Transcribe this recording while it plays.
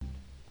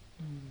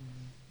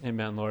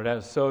Amen, Lord. That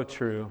is so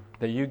true,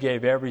 that you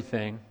gave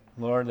everything,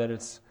 Lord, that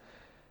it's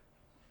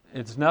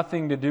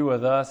nothing to do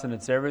with us and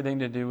it's everything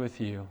to do with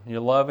you.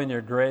 Your love and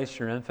your grace,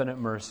 your infinite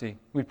mercy.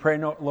 We pray,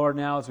 Lord,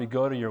 now as we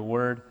go to your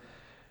word,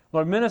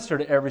 Lord, minister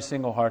to every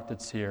single heart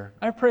that's here.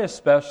 I pray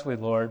especially,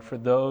 Lord, for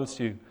those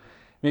who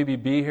maybe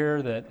be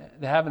here that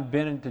haven't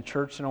been into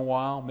church in a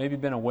while, maybe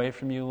been away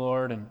from you,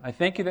 Lord. And I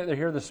thank you that they're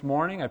here this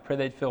morning. I pray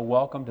they'd feel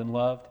welcomed and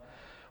loved.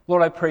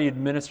 Lord, I pray you'd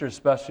minister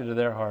especially to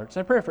their hearts.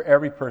 I pray for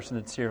every person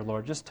that's here,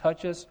 Lord. Just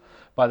touch us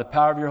by the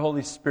power of your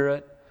Holy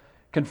Spirit.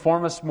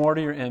 Conform us more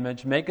to your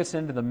image. Make us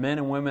into the men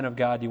and women of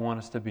God you want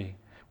us to be.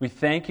 We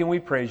thank you and we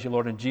praise you,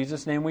 Lord. In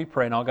Jesus' name we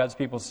pray. And all God's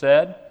people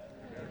said,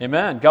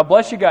 Amen. God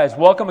bless you guys.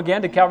 Welcome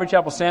again to Calvary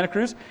Chapel, Santa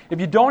Cruz. If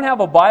you don't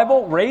have a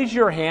Bible, raise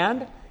your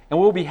hand and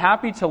we'll be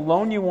happy to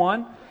loan you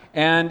one.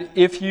 And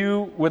if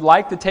you would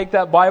like to take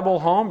that Bible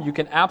home, you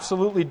can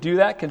absolutely do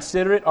that.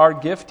 Consider it our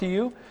gift to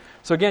you.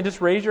 So again, just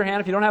raise your hand.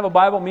 If you don't have a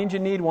Bible, it means you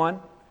need one.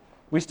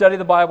 We study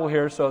the Bible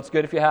here, so it's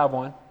good if you have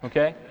one.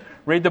 Okay?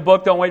 Read the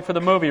book, don't wait for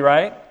the movie,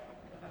 right?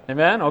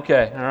 Amen?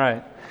 Okay, all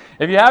right.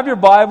 If you have your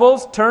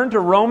Bibles, turn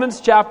to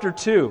Romans chapter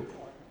 2.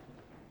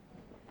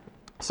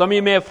 Some of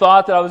you may have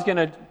thought that I was going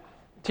to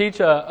teach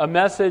a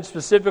message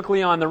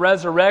specifically on the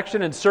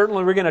resurrection, and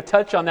certainly we're going to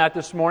touch on that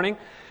this morning.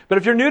 But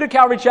if you're new to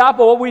Calvary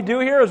Chapel, what we do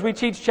here is we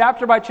teach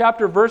chapter by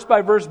chapter, verse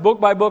by verse, book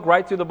by book,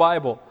 right through the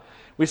Bible.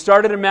 We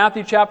started in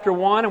Matthew chapter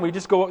 1, and we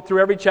just go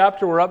through every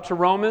chapter. We're up to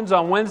Romans.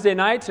 On Wednesday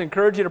nights, I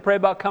encourage you to pray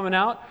about coming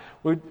out.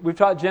 We've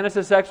taught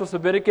Genesis, Exodus,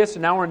 Leviticus,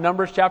 and now we're in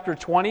Numbers chapter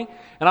 20.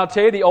 And I'll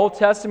tell you, the Old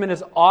Testament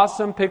is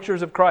awesome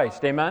pictures of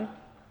Christ. Amen?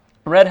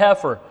 Red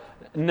heifer,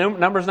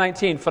 Numbers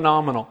 19,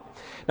 phenomenal.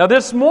 Now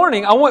this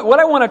morning, what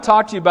I want to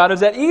talk to you about is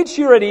that each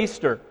year at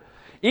Easter,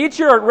 each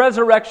year at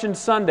Resurrection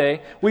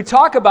Sunday, we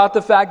talk about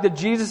the fact that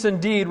Jesus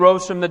indeed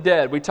rose from the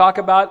dead. We talk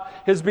about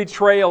His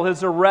betrayal,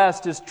 His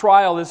arrest, His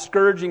trial, His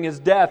scourging, His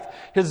death,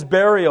 His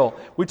burial.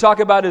 We talk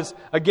about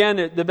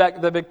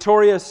the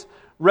victorious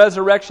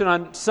resurrection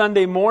on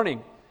Sunday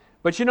morning.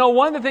 But you know,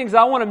 one of the things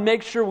I want to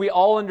make sure we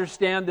all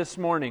understand this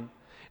morning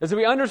is that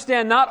we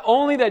understand not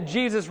only that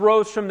Jesus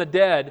rose from the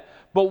dead,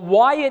 but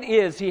why it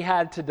is He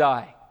had to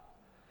die.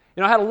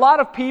 You know, I had a lot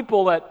of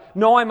people that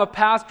know I'm a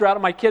pastor out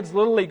at my kids'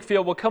 Little League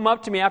field will come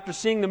up to me after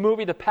seeing the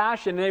movie The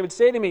Passion, and they would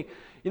say to me,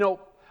 you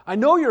know, I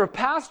know you're a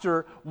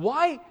pastor.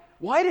 Why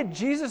did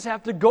Jesus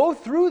have to go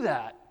through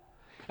that?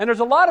 And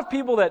there's a lot of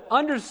people that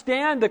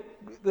understand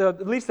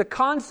at least the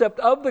concept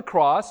of the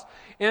cross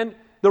and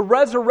the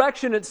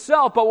resurrection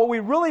itself, but what we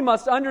really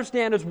must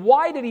understand is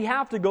why did He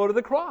have to go to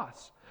the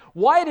cross?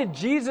 Why did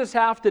Jesus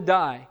have to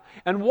die?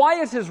 And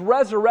why is His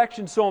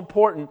resurrection so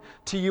important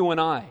to you and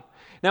I?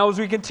 Now, as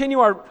we continue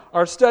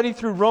our study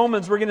through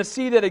Romans, we're going to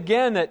see that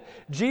again, that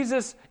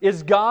Jesus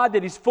is God,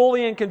 that He's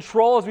fully in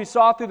control, as we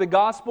saw through the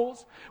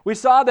Gospels. We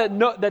saw that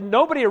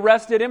nobody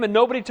arrested Him and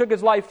nobody took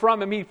His life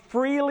from Him. He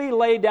freely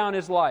laid down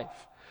His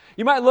life.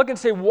 You might look and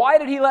say, why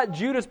did He let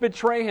Judas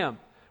betray Him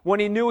when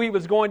He knew he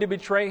was going to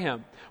betray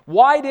Him?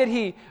 Why did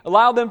He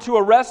allow them to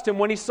arrest Him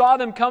when He saw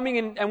them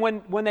coming and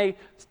when they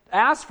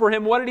asked for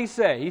Him, what did He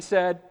say? He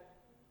said,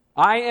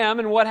 I am,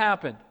 and what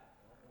happened?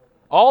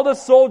 All the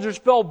soldiers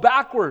fell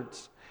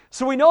backwards.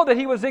 So we know that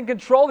He was in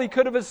control. He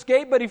could have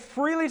escaped, but He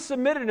freely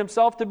submitted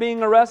Himself to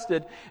being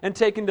arrested and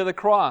taken to the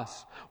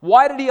cross.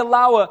 Why did He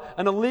allow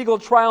an illegal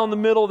trial in the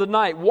middle of the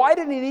night? Why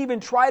didn't He even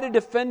try to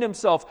defend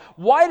Himself?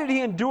 Why did He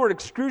endure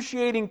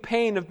excruciating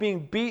pain of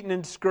being beaten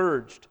and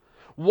scourged?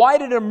 Why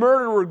did a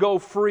murderer go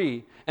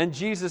free and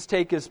Jesus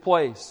take His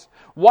place?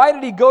 Why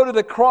did He go to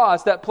the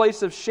cross, that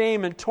place of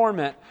shame and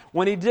torment,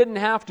 when He didn't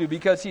have to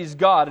because He's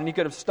God and He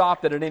could have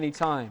stopped it at any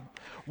time?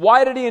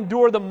 Why did He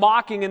endure the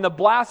mocking and the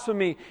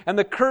blasphemy and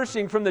the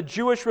cursing from the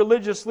Jewish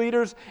religious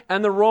leaders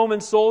and the Roman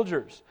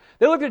soldiers?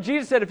 They looked at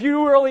Jesus and said, if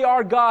you really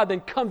are God, then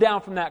come down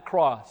from that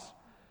cross.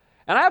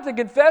 And I have to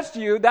confess to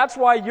you, that's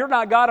why you're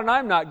not God and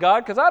I'm not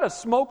God, because I'd have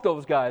smoked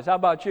those guys. How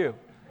about you?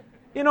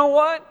 You know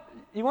what?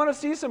 You want to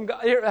see some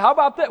God? How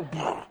about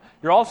that?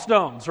 You're all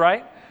stones,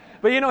 right?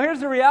 But you know, here's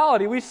the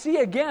reality. We see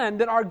again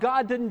that our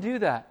God didn't do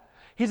that.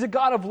 He's a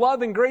God of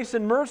love and grace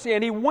and mercy,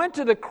 and He went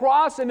to the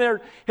cross, and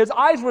His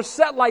eyes were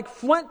set like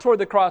flint toward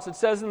the cross, it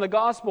says in the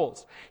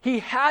Gospels. He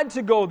had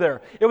to go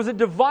there. It was a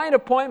divine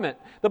appointment.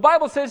 The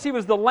Bible says He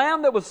was the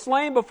Lamb that was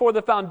slain before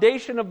the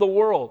foundation of the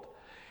world.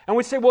 And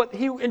we say, well,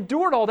 He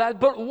endured all that,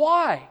 but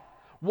why?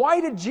 Why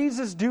did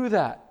Jesus do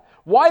that?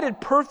 Why did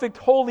perfect,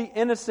 holy,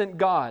 innocent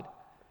God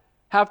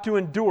have to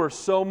endure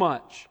so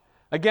much?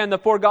 Again, the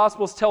four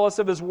Gospels tell us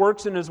of His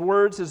works and His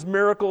words, His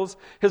miracles,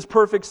 His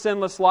perfect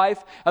sinless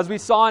life. As we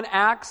saw in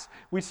Acts,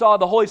 we saw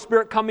the Holy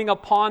Spirit coming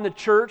upon the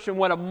church and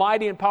what a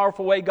mighty and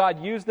powerful way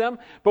God used them.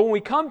 But when we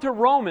come to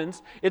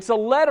Romans, it's a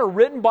letter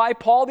written by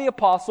Paul the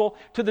Apostle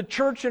to the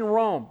church in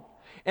Rome.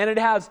 And it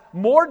has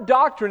more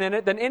doctrine in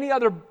it than any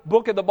other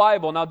book of the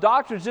Bible. Now,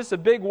 doctrine is just a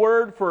big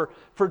word for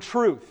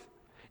truth.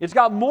 It's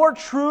got more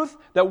truth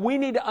that we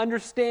need to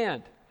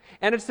understand.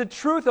 And it's the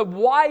truth of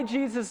why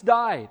Jesus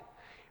died.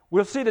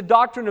 We'll see the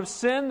doctrine of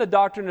sin, the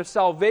doctrine of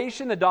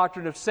salvation, the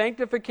doctrine of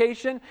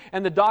sanctification,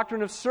 and the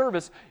doctrine of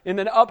service in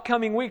the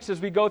upcoming weeks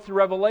as we go through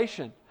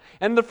Revelation.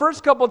 And the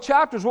first couple of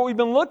chapters, what we've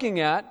been looking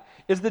at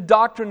is the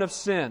doctrine of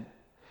sin.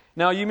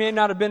 Now, you may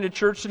not have been to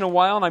church in a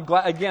while, and I'm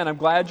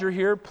glad you're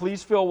here.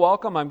 Please feel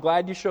welcome. I'm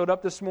glad you showed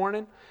up this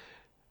morning.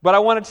 But I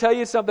want to tell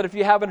you something. If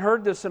you haven't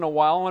heard this in a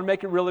while, I want to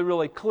make it really,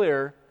 really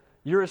clear.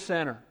 You're a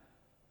sinner.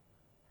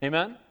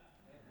 Amen?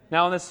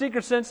 Now, in the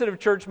seeker-sensitive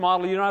church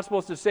model, you're not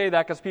supposed to say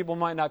that because people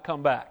might not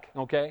come back,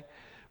 okay?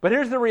 But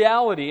here's the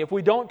reality. If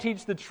we don't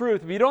teach the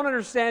truth, if you don't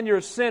understand you're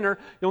a sinner,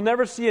 you'll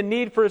never see a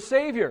need for a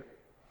Savior.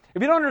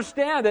 If you don't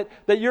understand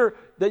that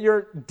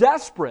you're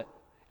desperate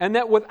and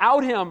that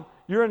without Him,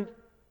 you're in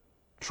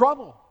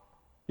trouble,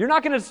 you're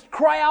not going to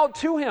cry out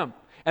to Him.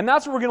 And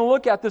that's what we're going to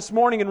look at this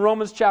morning in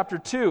Romans chapter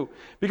 2.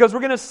 Because we're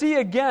going to see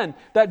again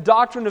that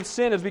doctrine of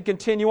sin as we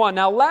continue on.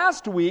 Now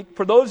last week,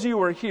 for those of you who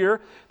were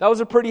here, that was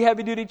a pretty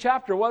heavy-duty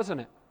chapter,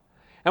 wasn't it?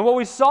 And what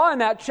we saw in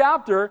that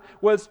chapter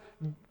was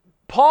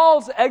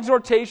Paul's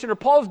exhortation or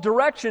Paul's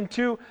direction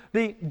to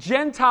the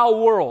Gentile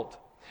world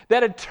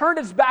that had turned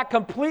its back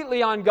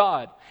completely on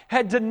God,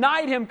 had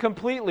denied Him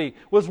completely,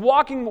 was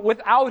walking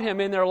without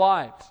Him in their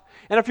lives.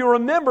 And if you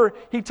remember,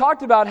 he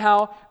talked about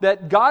how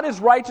that God is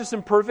righteous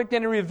and perfect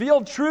and He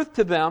revealed truth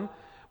to them,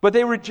 but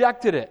they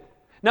rejected it.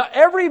 Now,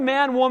 every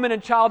man, woman,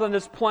 and child on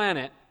this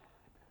planet,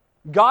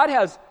 God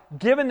has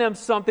given them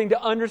something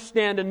to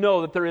understand and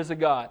know that there is a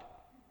God.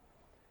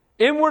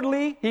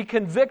 Inwardly, He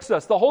convicts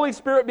us, the Holy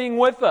Spirit being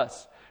with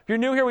us. If you're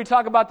new here, we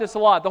talk about this a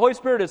lot. The Holy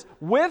Spirit is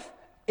with,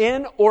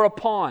 in, or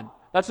upon.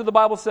 That's what the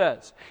Bible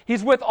says.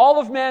 He's with all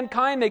of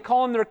mankind. They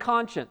call Him their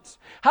conscience.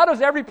 How does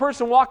every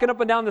person walking up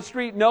and down the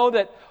street know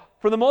that,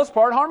 for the most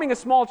part, harming a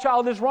small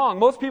child is wrong?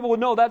 Most people would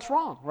know that's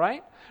wrong,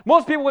 right?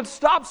 Most people would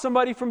stop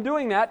somebody from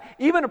doing that,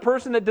 even a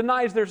person that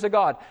denies there's a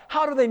God.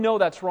 How do they know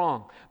that's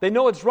wrong? They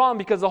know it's wrong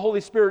because the Holy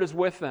Spirit is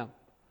with them.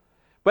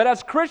 But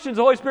as Christians,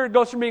 the Holy Spirit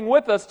goes from being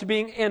with us to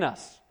being in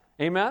us.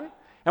 Amen?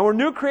 And we're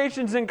new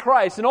creations in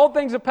Christ, and old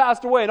things have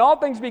passed away, and all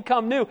things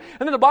become new. And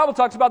then the Bible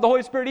talks about the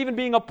Holy Spirit even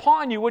being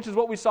upon you, which is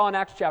what we saw in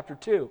Acts chapter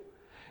 2.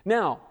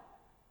 Now,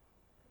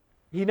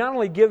 He not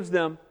only gives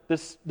them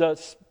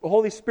the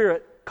Holy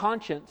Spirit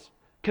conscience,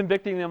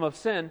 convicting them of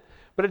sin,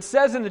 but it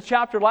says in the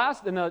chapter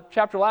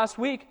last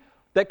week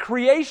that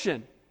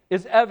creation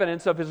is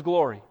evidence of His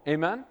glory.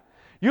 Amen?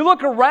 You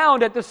look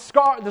around at the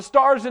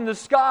stars in the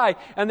sky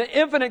and the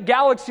infinite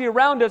galaxy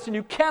around us, and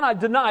you cannot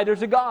deny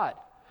there's a God.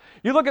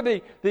 You look at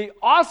the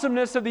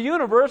awesomeness of the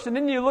universe, and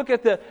then you look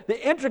at the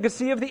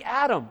intricacy of the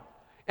atom.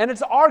 And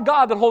it's our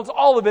God that holds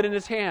all of it in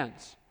His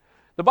hands.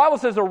 The Bible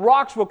says the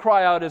rocks will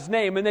cry out His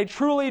name, and they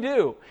truly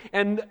do.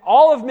 And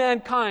all of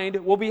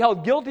mankind will be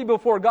held guilty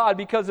before God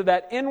because of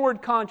that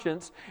inward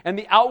conscience and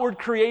the outward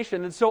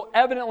creation that so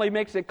evidently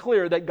makes it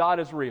clear that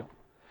God is real.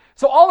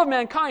 So all of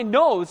mankind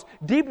knows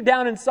deep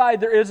down inside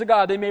there is a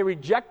God. They may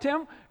reject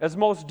Him, as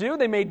most do.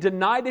 They may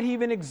deny that He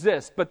even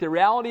exists. But the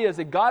reality is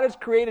that God has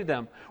created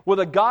them with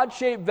a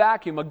God-shaped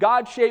vacuum, a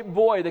God-shaped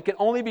void that can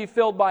only be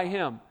filled by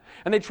Him.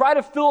 And they try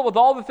to fill it with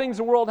all the things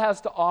the world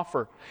has to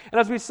offer. And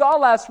as we saw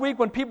last week,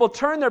 when people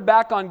turn their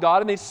back on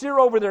God and they sear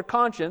over their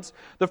conscience,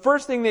 the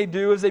first thing they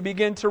do is they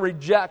begin to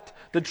reject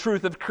the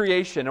truth of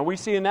creation. And we're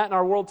seeing that in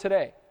our world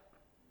today.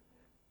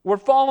 We're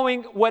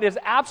following what is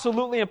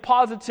absolutely and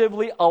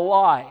positively a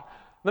lie.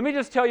 Let me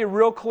just tell you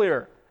real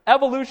clear.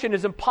 Evolution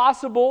is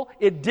impossible.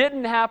 It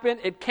didn't happen.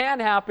 It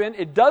can't happen.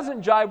 It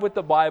doesn't jive with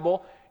the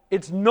Bible.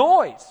 It's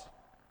noise.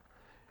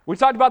 We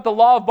talked about the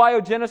law of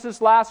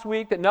biogenesis last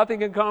week, that nothing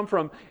can come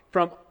from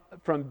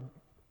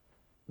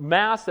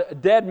mass,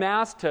 dead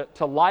mass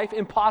to life.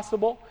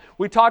 Impossible.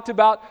 We talked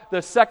about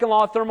the second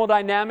law of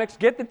thermodynamics.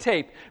 Get the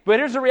tape. But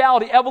here's the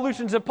reality.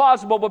 Evolution's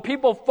impossible, but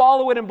people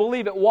follow it and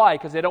believe it. Why?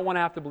 Because they don't want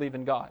to have to believe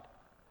in God.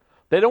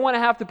 They don't want to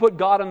have to put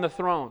God on the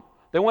throne.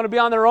 They want to be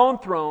on their own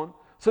throne,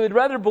 so they'd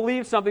rather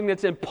believe something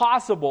that's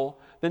impossible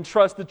than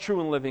trust the true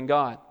and living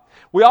God.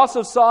 We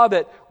also saw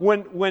that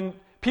when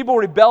people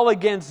rebel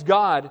against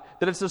God,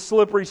 that it's a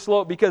slippery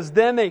slope, because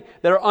then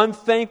they're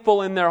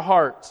unthankful in their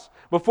hearts.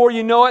 Before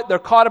you know it, they're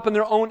caught up in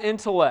their own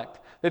intellect.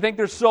 They think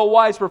they're so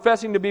wise.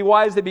 Professing to be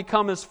wise, they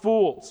become as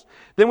fools.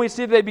 Then we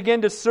see they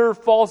begin to serve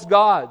false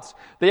gods.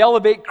 They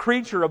elevate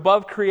creature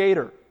above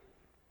Creator.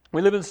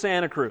 We live in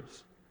Santa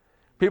Cruz.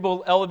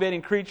 People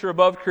elevating creature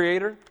above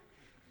Creator.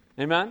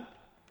 Amen?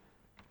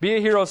 Be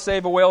a hero,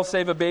 save a whale,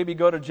 save a baby,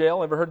 go to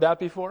jail. Ever heard that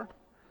before?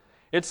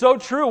 It's so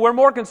true. We're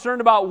more concerned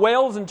about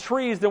whales and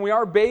trees than we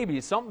are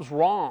babies. Something's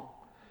wrong.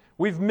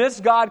 We've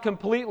missed God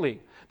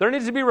completely. There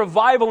needs to be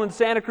revival in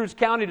Santa Cruz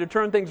County to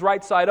turn things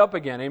right side up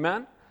again.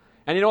 Amen?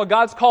 And you know what?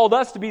 God's called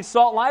us to be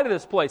salt and light of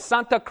this place.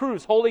 Santa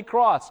Cruz, Holy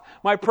Cross.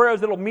 My prayer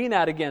is that it'll mean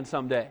that again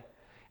someday.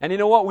 And you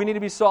know what? We need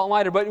to be salt and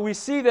lighter. But we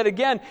see that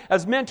again,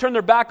 as men turn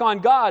their back on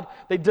God,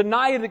 they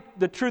deny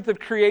the truth of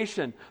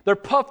creation. They're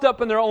puffed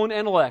up in their own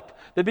intellect.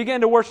 They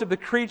begin to worship the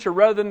creature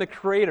rather than the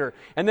Creator.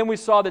 And then we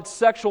saw that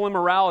sexual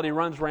immorality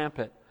runs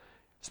rampant.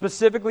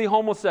 Specifically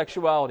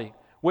homosexuality,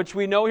 which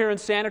we know here in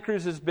Santa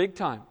Cruz is big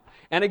time.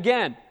 And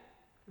again,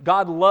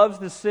 God loves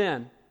the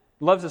sin,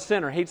 Loves the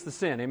sinner, hates the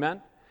sin.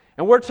 Amen?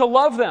 And we're to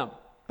love them,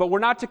 but we're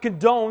not to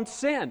condone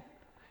sin.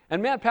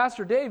 And man,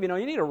 Pastor Dave, you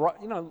need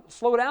to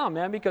slow down,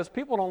 man, because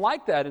people don't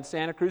like that in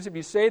Santa Cruz. If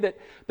you say that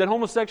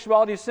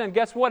homosexuality is sin,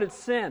 guess what? It's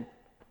sin.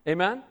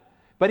 Amen?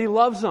 But He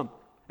loves them,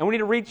 and we need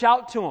to reach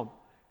out to them.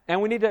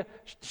 And we need to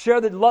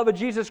share the love of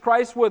Jesus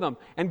Christ with them.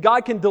 And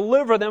God can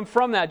deliver them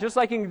from that, just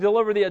like He can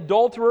deliver the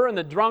adulterer and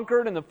the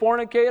drunkard and the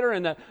fornicator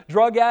and the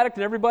drug addict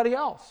and everybody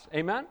else.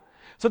 Amen?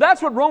 So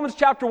that's what Romans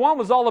chapter 1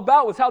 was all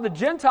about, was how the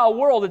Gentile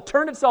world had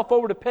turned itself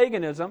over to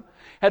paganism,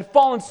 had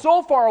fallen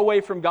so far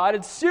away from God,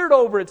 had seared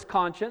over its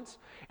conscience,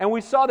 and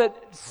we saw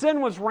that sin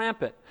was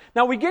rampant.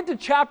 Now we get to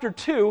chapter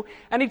 2,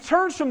 and he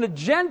turns from the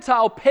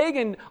Gentile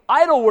pagan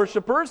idol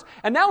worshipers,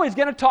 and now he's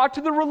going to talk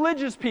to the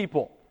religious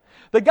people.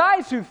 The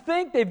guys who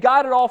think they've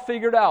got it all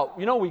figured out.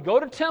 We go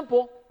to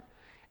temple,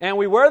 and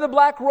we wear the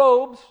black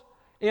robes,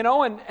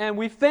 and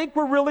we think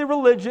we're really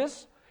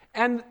religious,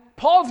 and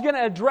Paul's going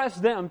to address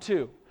them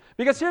too.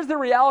 Because here's the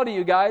reality,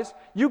 you guys.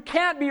 You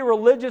can't be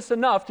religious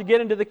enough to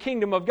get into the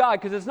kingdom of God,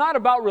 because it's not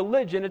about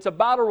religion, it's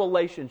about a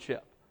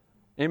relationship.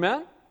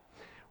 Amen?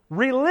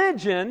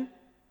 Religion,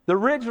 the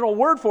original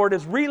word for it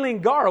is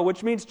relingaro,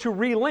 which means to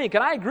relink.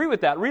 And I agree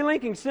with that.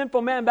 Relinking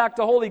sinful man back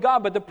to holy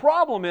God. But the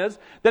problem is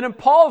that in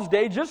Paul's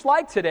day, just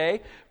like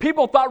today,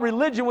 people thought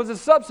religion was a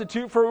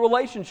substitute for a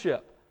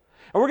relationship.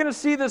 And we're going to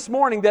see this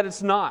morning that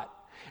it's not.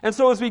 And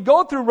so as we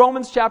go through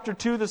Romans chapter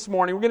 2 this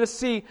morning, we're going to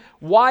see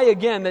why,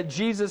 again, that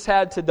Jesus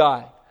had to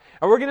die.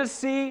 And we're going to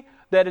see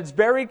that it's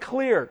very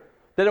clear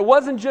that it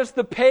wasn't just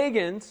the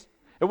pagans,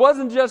 it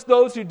wasn't just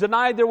those who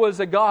denied there was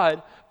a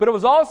God, but it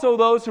was also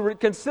those who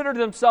considered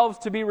themselves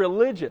to be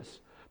religious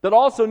that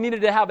also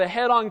needed to have a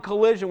head-on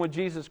collision with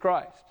Jesus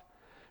Christ.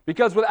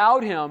 Because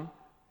without Him,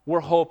 we're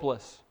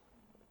hopeless.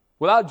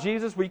 Without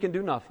Jesus, we can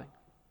do nothing.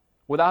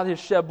 Without His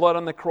shed blood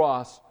on the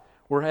cross,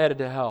 we're headed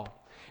to hell.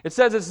 It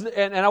says,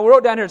 and I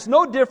wrote down here, it's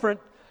no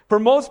different for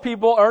most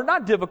people, or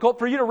not difficult,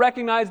 for you to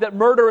recognize that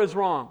murder is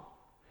wrong.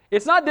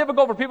 It's not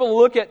difficult for people to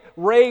look at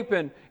rape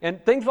and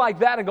things like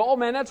that and go, oh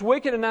man, that's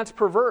wicked and that's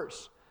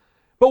perverse.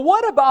 But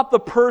what about the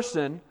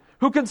person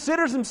who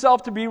considers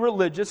himself to be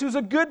religious, who's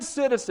a good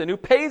citizen, who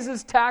pays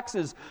his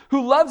taxes,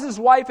 who loves his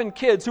wife and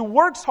kids, who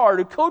works hard,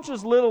 who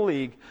coaches Little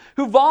League,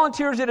 who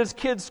volunteers at his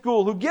kid's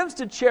school, who gives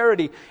to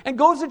charity, and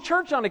goes to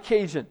church on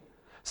occasion?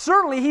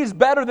 Certainly he's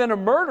better than a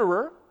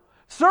murderer.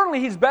 Certainly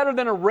he's better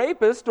than a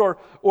rapist or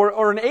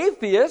an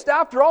atheist.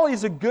 After all,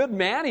 he's a good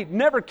man. He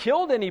never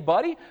killed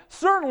anybody.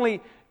 Certainly,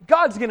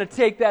 God's going to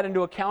take that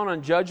into account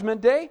on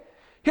Judgment Day.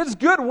 His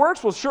good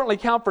works will certainly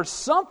count for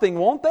something,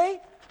 won't they?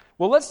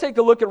 Well, let's take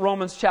a look at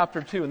Romans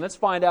chapter 2, and let's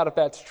find out if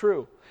that's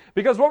true.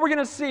 Because what we're going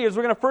to see is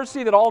we're going to first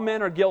see that all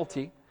men are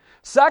guilty.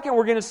 Second,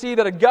 we're going to see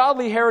that a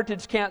godly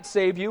heritage can't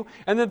save you.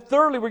 And then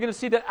thirdly, we're going to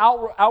see that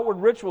outward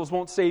rituals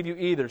won't save you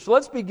either. So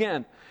let's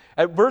begin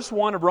at verse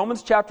 1 of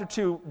Romans chapter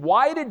 2.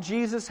 Why did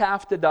Jesus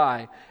have to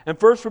die? And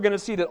first we're going to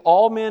see that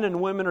all men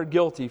and women are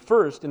guilty,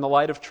 first in the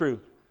light of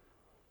truth.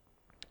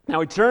 Now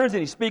he turns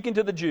and he's speaking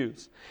to the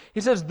Jews.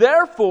 He says,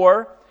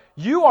 therefore,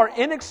 you are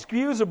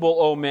inexcusable,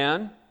 O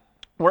men,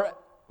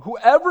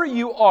 whoever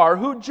you are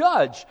who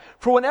judge.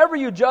 For whenever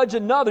you judge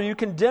another, you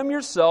condemn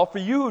yourself, for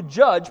you who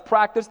judge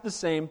practice the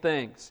same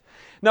things.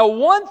 Now,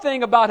 one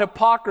thing about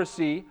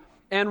hypocrisy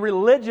and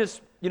religious,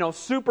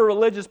 super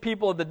religious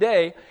people of the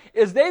day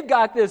is they've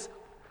got this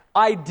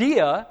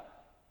idea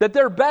that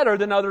they're better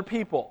than other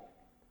people.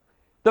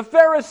 The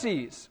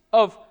Pharisees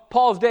of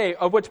Paul's day,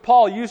 of which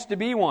Paul used to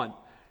be one,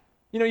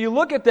 you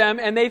look at them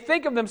and they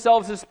think of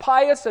themselves as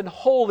pious and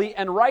holy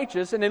and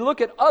righteous, and they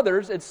look at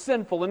others as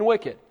sinful and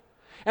wicked.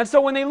 And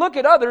so when they look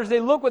at others, they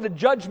look with a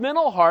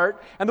judgmental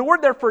heart, and the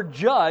word there for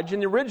judge in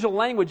the original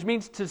language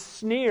means to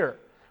sneer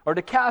or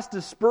to cast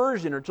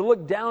aspersion or to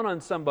look down on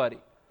somebody.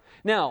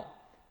 Now,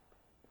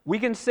 we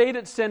can say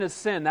that sin is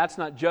sin. That's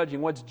not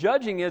judging. What's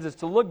judging is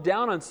to look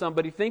down on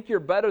somebody, think you're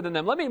better than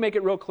them. Let me make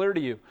it real clear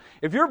to you.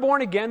 If you're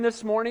born again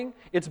this morning,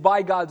 it's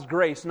by God's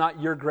grace, not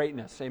your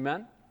greatness.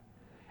 Amen?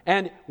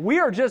 And we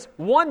are just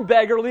one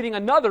beggar leading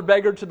another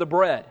beggar to the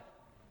bread.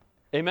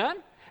 Amen?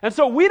 And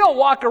so we don't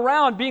walk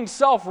around being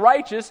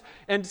self-righteous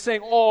and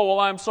saying, oh, well,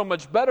 I'm so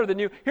much better than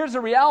you. Here's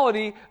the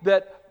reality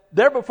that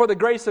there before the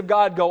grace of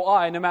God go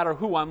I, no matter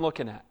who I'm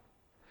looking at.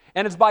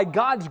 And it's by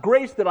God's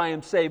grace that I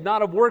am saved,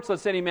 not of works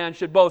lest any man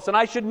should boast. And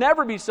I should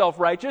never be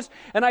self-righteous,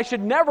 and I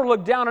should never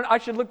look down, and I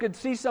should look and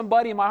see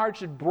somebody, and my heart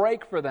should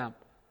break for them.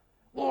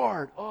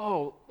 Lord,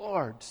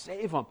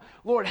 save them.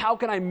 Lord, how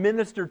can I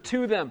minister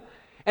to them?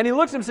 And he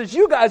looks at him and says,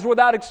 you guys are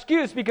without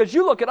excuse because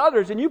you look at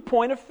others and you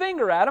point a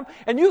finger at them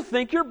and you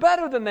think you're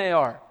better than they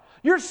are.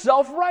 You're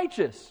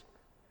self-righteous.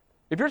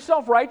 If you're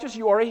self-righteous,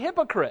 you are a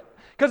hypocrite.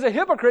 Because a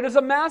hypocrite is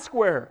a mask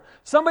wearer.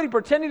 Somebody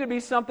pretending to be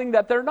something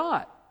that they're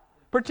not.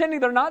 Pretending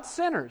they're not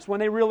sinners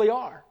when they really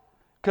are.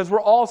 Because we're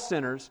all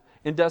sinners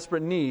in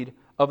desperate need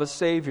of a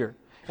Savior.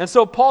 And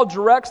so Paul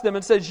directs them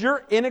and says,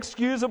 you're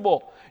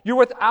inexcusable. You're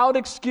without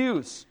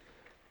excuse.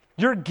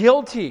 You're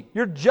guilty.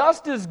 You're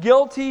just as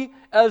guilty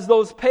as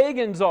those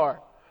pagans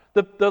are.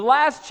 The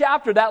last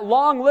chapter, that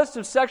long list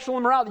of sexual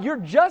immorality, you're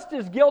just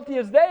as guilty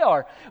as they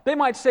are. They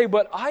might say,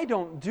 but I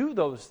don't do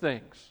those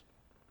things.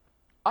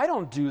 I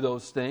don't do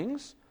those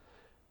things.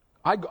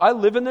 I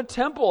live in the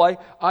temple.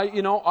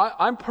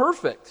 I'm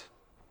perfect.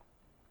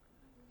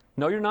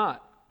 No, you're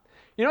not.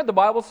 You know what the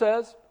Bible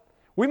says?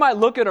 We might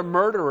look at a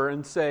murderer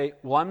and say,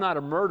 well, I'm not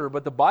a murderer,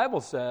 but the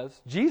Bible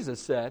says, Jesus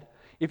said,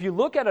 if you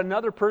look at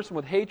another person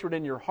with hatred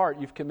in your heart,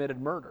 you've committed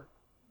murder.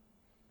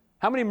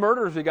 How many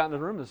murderers we got in the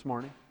room this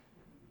morning?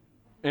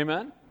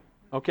 Amen?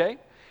 Okay.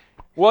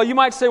 Well, you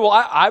might say, well,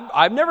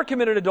 I've never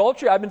committed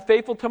adultery. I've been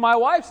faithful to my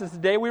wife since the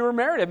day we were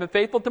married. I've been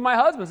faithful to my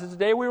husband since the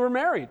day we were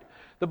married.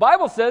 The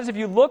Bible says if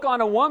you look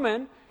on a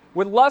woman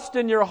with lust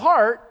in your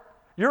heart,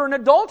 you're an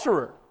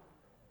adulterer.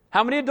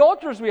 How many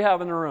adulterers we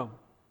have in the room?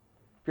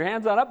 If your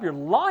hand's not up, you're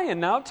lying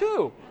now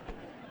too.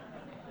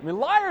 I mean,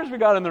 liars we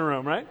got in the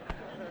room, right?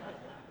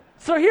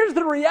 So here's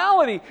the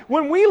reality.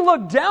 When we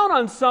look down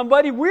on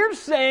somebody, we're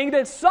saying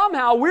that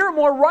somehow we're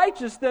more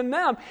righteous than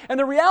them. And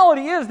the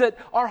reality is that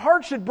our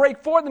hearts should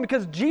break for them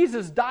because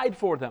Jesus died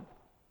for them.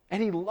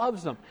 And He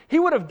loves them. He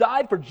would have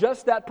died for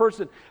just that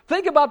person.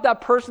 Think about that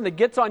person that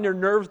gets on your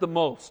nerves the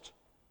most.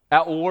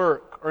 At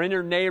work, or in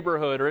your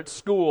neighborhood, or at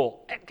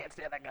school. Right?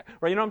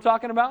 You know what I'm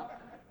talking about?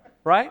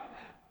 Right?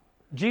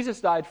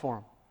 Jesus died for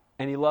them.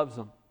 And He loves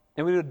them.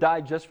 And we would have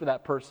died just for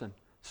that person.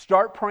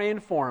 Start praying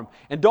for them.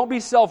 And don't be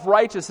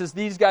self-righteous as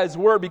these guys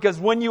were, because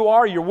when you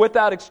are, you're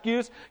without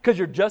excuse because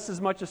you're just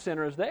as much a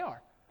sinner as they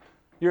are.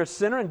 You're a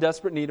sinner in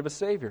desperate need of a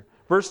Savior.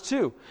 Verse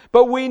 2,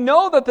 but we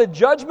know that the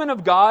judgment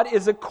of God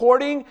is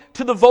according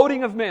to the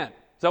voting of men.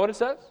 Is that what it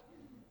says?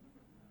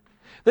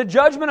 The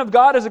judgment of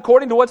God is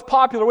according to what's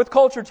popular with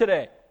culture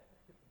today.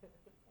 Is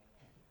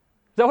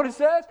that what it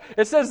says?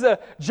 It says the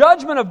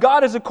judgment of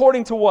God is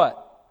according to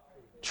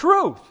what?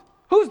 Truth.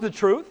 Who's the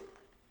truth?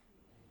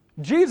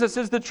 Jesus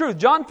is the truth.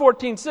 John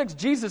 14:6,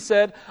 Jesus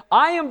said,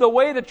 I am the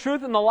way, the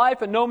truth, and the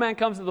life, and no man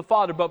comes to the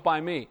Father but by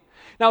me.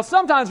 Now,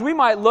 sometimes we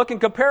might look and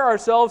compare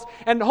ourselves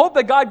and hope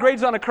that God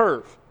grades on a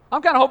curve.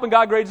 I'm kind of hoping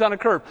God grades on a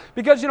curve.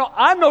 Because,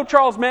 I'm no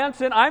Charles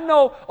Manson, I'm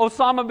no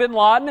Osama bin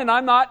Laden, and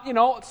I'm not,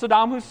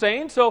 Saddam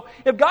Hussein. So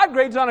if God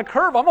grades on a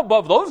curve, I'm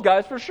above those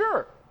guys for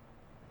sure.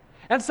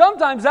 And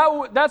sometimes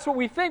that's what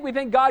we think. We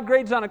think God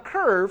grades on a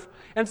curve,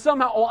 and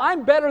somehow,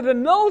 I'm better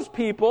than those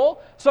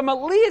people, so I'm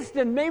at least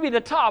in maybe the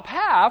top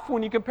half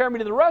when you compare me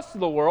to the rest of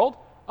the world,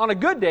 on a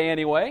good day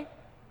anyway.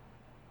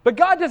 But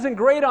God doesn't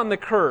grade on the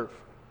curve.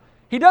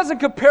 He doesn't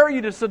compare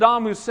you to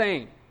Saddam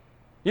Hussein.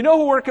 You know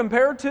who we're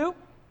compared to?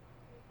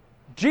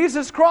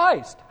 Jesus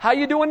Christ. How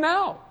you doing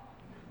now?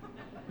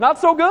 Not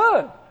so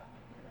good.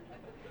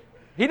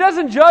 He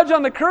doesn't judge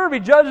on the curve, He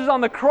judges on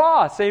the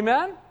cross.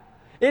 Amen?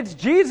 It's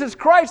Jesus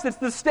Christ that's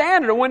the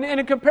standard. When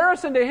in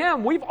comparison to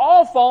Him, we've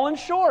all fallen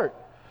short.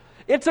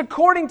 It's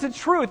according to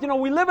truth.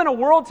 We live in a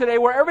world today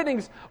where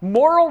everything's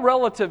moral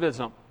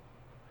relativism.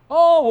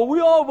 Oh, well, we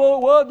all vote,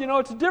 well,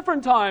 it's a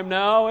different time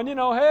now, and,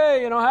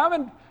 hey,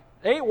 having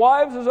 8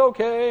 wives is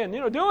okay, and,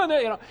 doing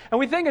that, and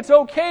we think it's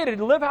okay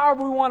to live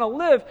however we want to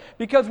live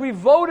because we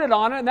voted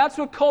on it, and that's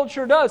what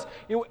culture does.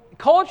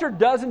 Culture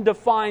doesn't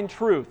define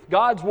truth.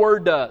 God's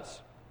Word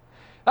does.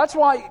 That's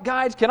why,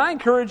 guys, can I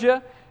encourage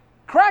you?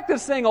 Crack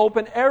this thing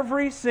open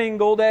every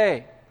single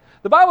day.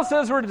 The Bible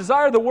says we're to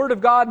desire the Word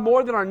of God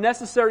more than our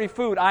necessary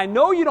food. I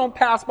know you don't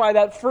pass by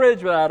that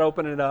fridge without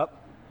opening it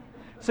up.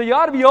 So you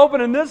ought to be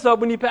opening this up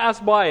when you pass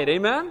by it.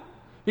 Amen?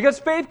 Because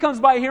faith comes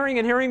by hearing,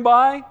 and hearing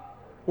by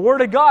the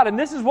Word of God. And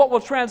this is what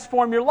will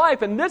transform your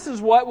life. And this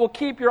is what will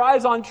keep your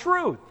eyes on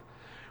truth.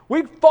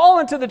 We fall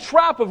into the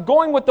trap of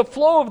going with the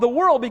flow of the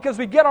world because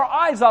we get our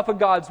eyes off of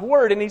God's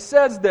Word. And He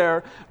says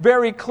there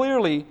very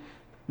clearly,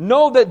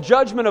 know that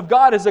judgment of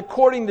God is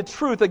according to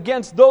truth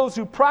against those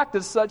who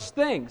practice such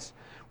things.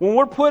 When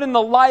we're put in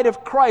the light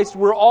of Christ,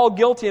 we're all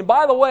guilty. And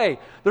by the way,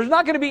 there's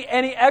not going to be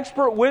any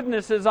expert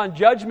witnesses on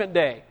Judgment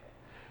Day.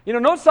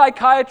 No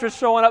psychiatrist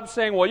showing up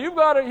saying, well,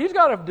 he's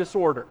got a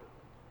disorder.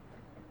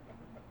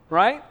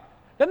 Right?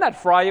 Doesn't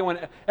that fry you?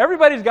 When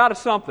everybody's got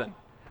something.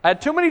 I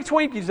had too many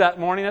Twinkies that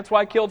morning, that's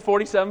why I killed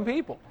 47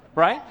 people.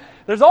 Right?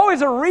 There's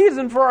always a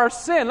reason for our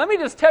sin. Let me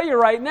just tell you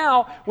right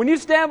now, when you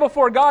stand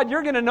before God,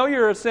 you're going to know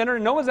you're a sinner,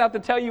 and no one's going to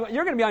have to tell you.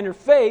 You're going to be on your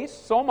face,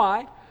 so am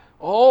I.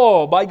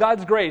 Oh, by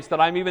God's grace that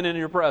I'm even in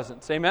your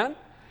presence. Amen?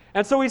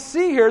 And so we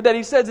see here that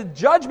He says that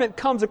judgment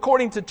comes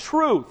according to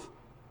truth.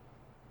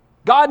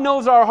 God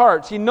knows our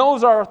hearts. He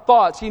knows our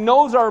thoughts. He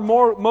knows our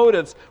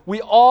motives.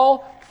 We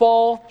all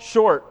fall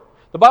short.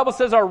 The Bible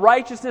says our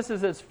righteousness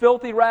is as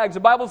filthy rags. The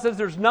Bible says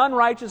there's none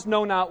righteous,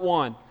 no, not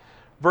one.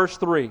 Verse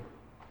 3.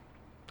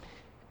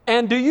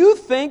 And do you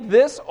think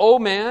this, O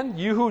man,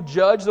 you who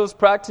judge those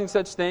practicing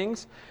such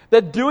things,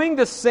 that doing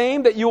the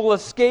same that you will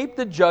escape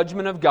the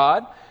judgment of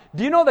God?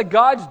 Do you know that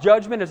God's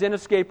judgment is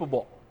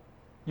inescapable?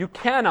 You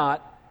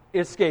cannot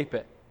escape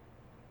it.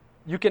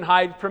 You can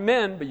hide from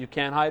men, but you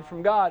can't hide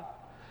from God.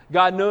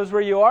 God knows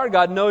where you are.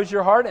 God knows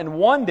your heart. And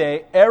one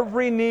day,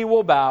 every knee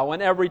will bow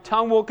and every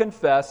tongue will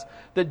confess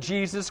that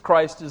Jesus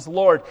Christ is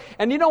Lord.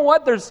 And you know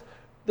what? There's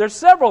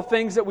several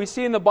things that we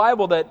see in the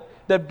Bible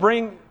that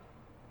bring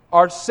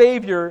our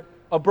Savior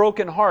a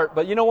broken heart.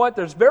 But you know what?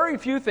 There's very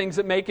few things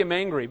that make Him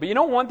angry. But you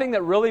know one thing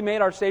that really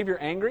made our Savior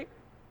angry?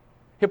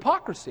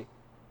 Hypocrisy.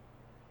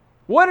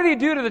 What did He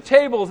do to the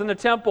tables in the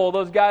temple,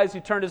 those guys who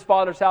turned His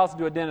Father's house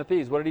into a den of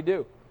thieves? What did He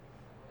do?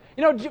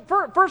 You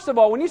know, first of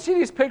all, when you see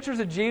these pictures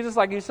of Jesus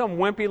like He's some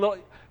wimpy little...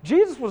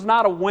 Jesus was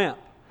not a wimp.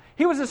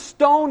 He was a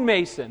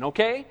stonemason,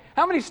 okay?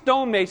 How many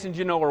stonemasons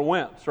you know are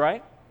wimps,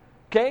 right?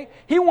 Okay?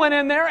 He went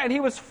in there and He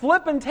was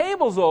flipping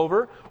tables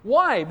over.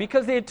 Why?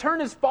 Because they had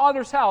turned His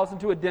Father's house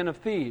into a den of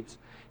thieves.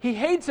 He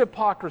hates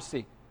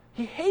hypocrisy.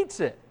 He hates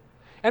it.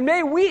 And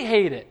may we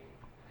hate it.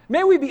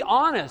 May we be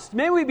honest.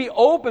 May we be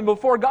open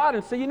before God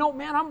and say, you know,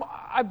 man,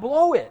 I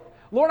blow it.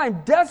 Lord,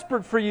 I'm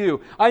desperate for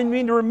You. I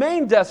mean to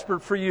remain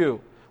desperate for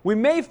You. We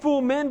may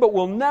fool men, but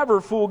we'll never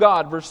fool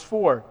God. Verse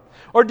 4.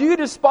 Or do you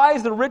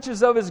despise the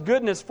riches of His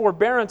goodness,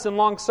 forbearance, and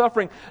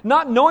long-suffering,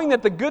 not knowing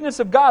that the goodness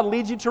of God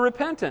leads you to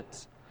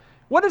repentance?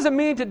 What does it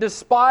mean to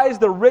despise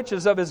the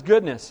riches of His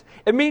goodness?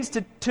 It means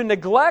to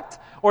neglect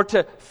or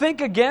to think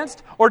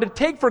against or to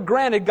take for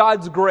granted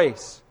God's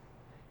grace.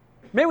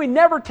 May we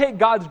never take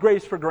God's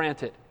grace for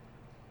granted.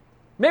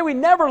 May we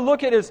never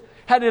look at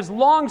His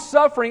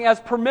long-suffering as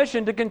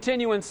permission to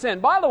continue in sin.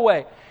 By the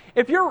way,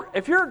 if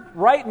you're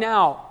right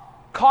now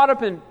caught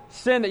up in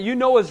sin that you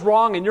know is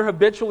wrong and you're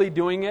habitually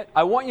doing it,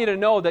 I want you to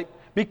know that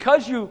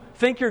because you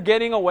think you're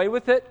getting away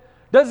with it,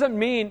 doesn't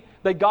mean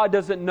that God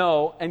doesn't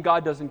know and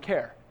God doesn't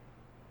care.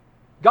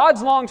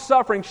 God's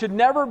long-suffering should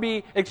never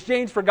be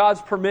exchanged for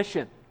God's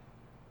permission.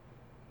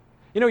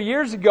 You know,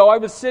 years ago, I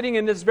was sitting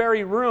in this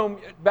very room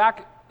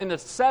back in the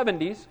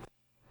 70s,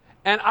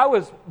 and I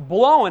was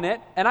blowing it,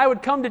 and I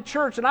would come to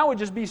church, and I would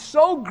just be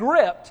so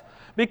gripped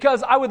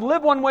because I would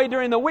live one way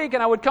during the week,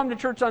 and I would come to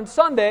church on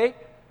Sunday,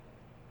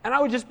 and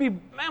I would just be,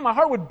 man, my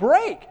heart would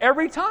break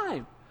every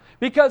time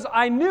because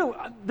I knew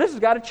this has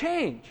got to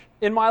change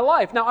in my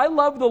life. Now, I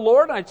love the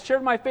Lord, and I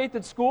shared my faith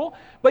at school,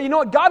 but you know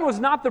what? God was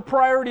not the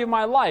priority of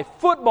my life.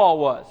 Football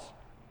was.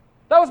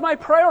 That was my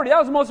priority. That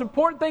was the most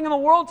important thing in the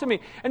world to me.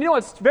 And you know,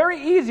 it's very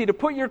easy to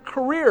put your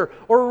career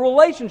or a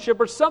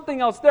relationship or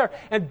something else there.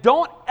 And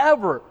don't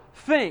ever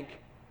think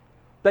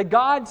that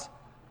God's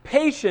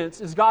patience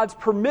is God's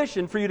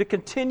permission for you to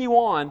continue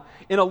on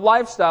in a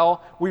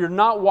lifestyle where you're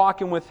not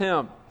walking with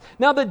Him.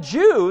 Now, the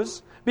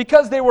Jews,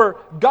 because they were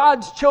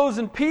God's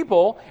chosen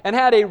people and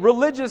had a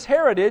religious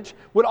heritage,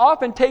 would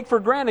often take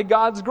for granted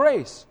God's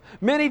grace.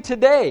 Many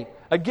today,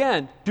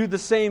 again, do the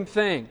same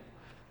thing.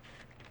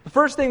 The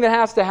first thing that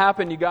has to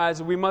happen, you guys,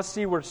 is we must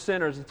see we're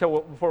sinners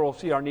before we'll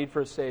see our need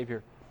for a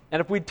Savior.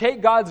 And if we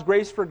take God's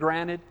grace for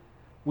granted,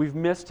 we've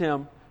missed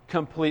Him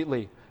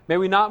completely. May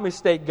we not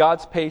mistake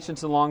God's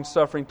patience and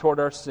long-suffering toward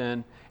our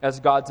sin as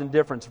God's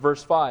indifference.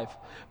 Verse 5.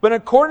 But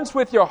in accordance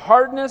with your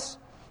hardness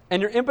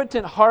and your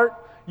impotent heart,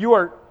 you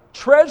are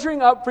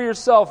treasuring up for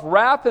yourself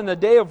wrath in the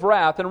day of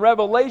wrath and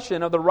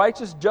revelation of the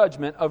righteous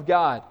judgment of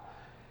God.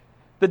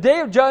 The day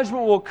of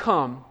judgment will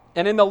come,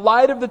 and in the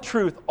light of the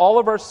truth, all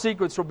of our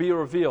secrets will be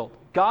revealed.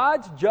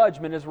 God's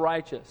judgment is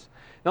righteous.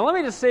 Now let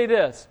me just say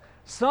this.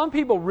 Some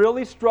people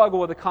really struggle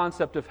with the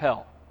concept of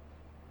hell.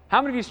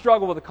 How many of you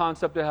struggle with the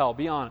concept of hell?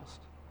 Be honest.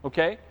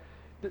 Okay?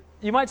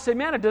 You might say,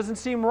 man, it doesn't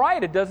seem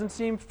right. It doesn't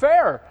seem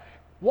fair.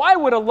 Why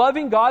would a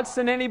loving God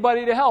send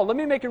anybody to hell? Let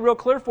me make it real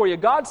clear for you.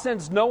 God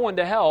sends no one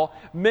to hell.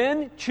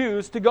 Men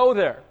choose to go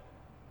there.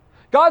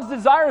 God's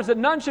desire is that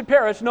none should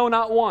perish, no,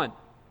 not one.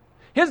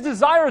 His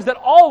desire is that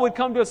all would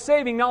come to a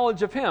saving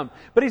knowledge of Him.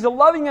 But He's a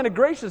loving and a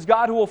gracious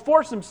God who will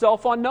force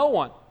Himself on no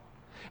one.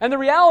 And the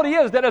reality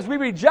is that as we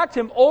reject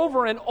Him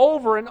over and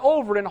over and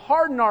over and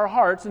harden our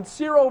hearts and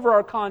sear over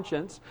our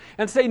conscience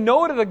and say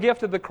no to the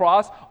gift of the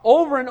cross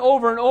over and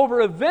over and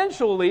over,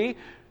 eventually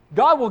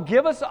God will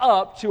give us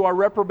up to our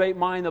reprobate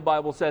mind, the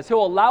Bible says.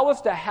 He'll allow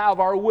us to have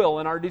our will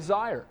and our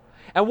desire.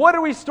 And what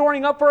are we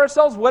storing up for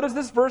ourselves? What does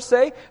this verse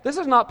say? This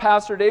is not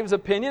Pastor Dave's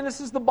opinion.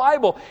 This is the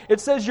Bible. It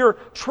says you're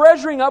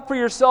treasuring up for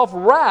yourself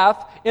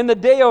wrath in the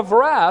day of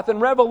wrath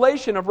and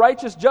revelation of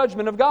righteous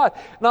judgment of God.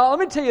 Now, let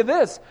me tell you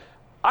this.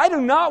 I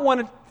do not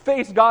want to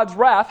face God's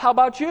wrath. How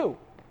about you?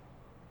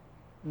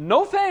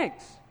 No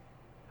thanks.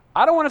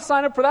 I don't want to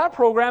sign up for that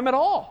program at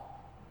all.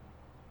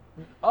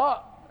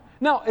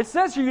 Now, it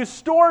says you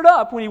store it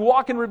up when you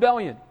walk in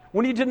rebellion,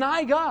 when you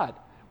deny God,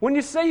 when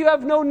you say you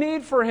have no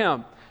need for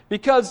Him.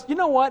 Because, you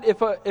know what?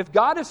 If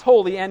God is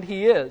holy, and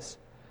He is,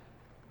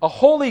 a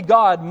holy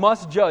God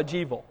must judge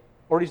evil,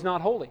 or He's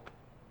not holy.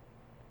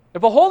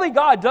 If a holy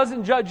God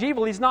doesn't judge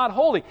evil, He's not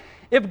holy.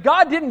 If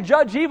God didn't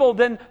judge evil,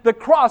 then the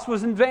cross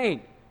was in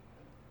vain.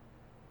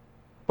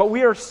 But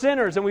we are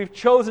sinners, and we've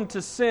chosen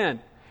to sin.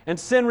 And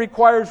sin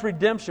requires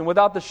redemption.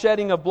 Without the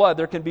shedding of blood,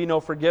 there can be no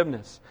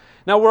forgiveness.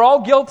 Now, we're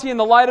all guilty in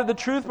the light of the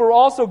truth, but we're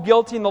also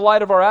guilty in the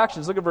light of our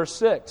actions. Look at verse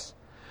 6.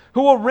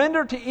 Who will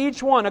render to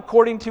each one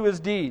according to his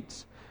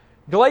deeds.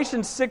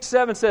 Galatians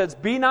 6:7 says,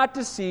 be not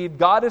deceived,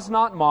 God is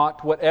not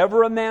mocked.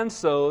 Whatever a man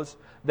sows,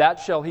 that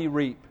shall he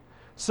reap.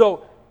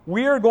 So,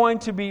 we are going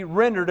to be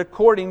rendered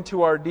according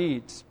to our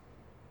deeds.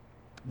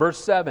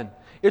 Verse 7.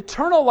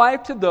 Eternal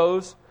life to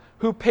those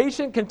who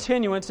patient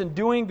continuance in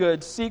doing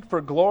good seek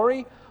for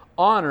glory,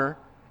 honor,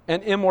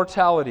 and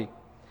immortality.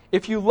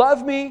 If you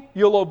love me,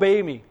 you'll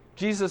obey me.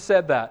 Jesus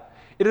said that.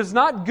 It is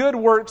not good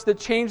works that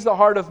change the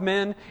heart of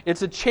men.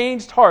 It's a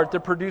changed heart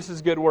that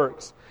produces good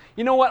works.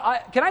 You know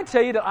what? Can I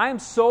tell you that I am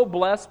so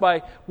blessed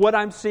by what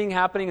I'm seeing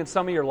happening in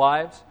some of your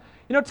lives?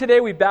 You know, today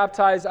we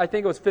baptized, I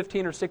think it was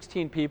 15 or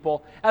 16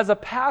 people. As a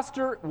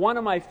pastor, one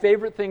of my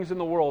favorite things in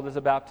the world is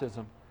a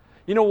baptism.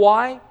 You know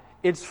why?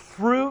 It's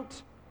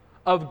fruit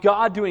of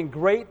God doing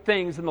great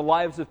things in the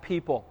lives of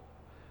people.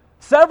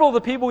 Several of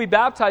the people we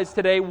baptized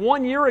today,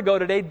 1 year ago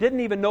today,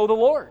 didn't even know the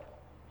Lord.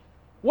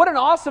 What an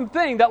awesome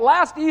thing that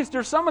last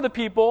Easter, some of the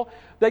people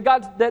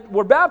that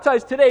were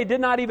baptized today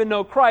did not even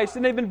know Christ,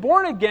 and they've been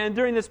born again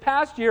during this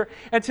past year,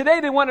 and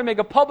today they want to make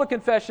a public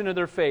confession of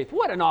their faith.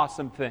 What an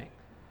awesome thing.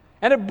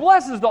 And it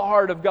blesses the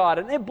heart of God,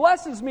 and it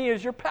blesses me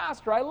as your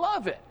pastor. I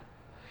love it.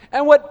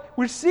 And what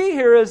we see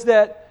here is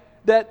that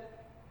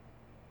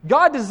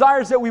God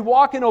desires that we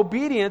walk in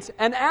obedience,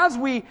 and as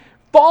we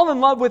fall in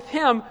love with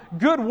Him,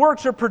 good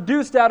works are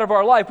produced out of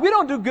our life. We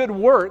don't do good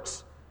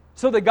works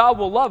so that God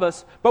will love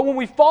us, but when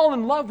we fall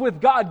in love with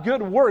God,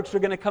 good works are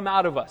going to come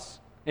out of us.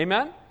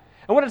 Amen?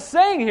 And what it's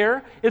saying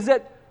here is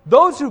that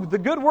those who the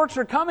good works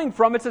are coming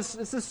from, it's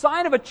a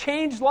sign of a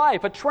changed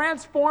life, a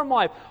transformed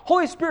life.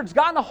 Holy Spirit's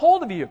gotten a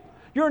hold of you.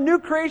 You're a new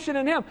creation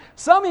in Him.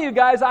 Some of you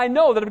guys I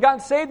know that have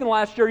gotten saved in the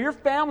last year, your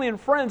family and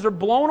friends are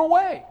blown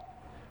away.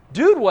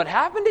 Dude, what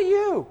happened to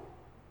you?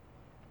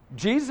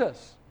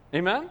 Jesus.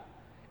 Amen?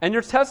 And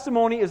your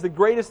testimony is the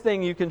greatest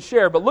thing you can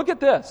share. But look at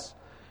this.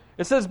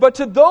 It says, but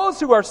to those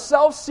who are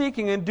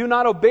self-seeking and do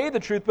not obey the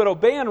truth, but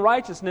obey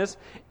unrighteousness,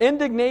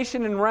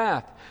 indignation and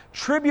wrath,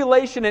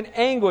 tribulation and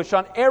anguish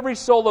on every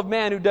soul of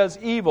man who does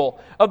evil,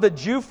 of the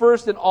Jew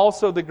first and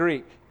also the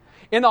Greek.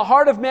 In the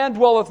heart of man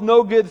dwelleth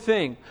no good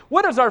thing.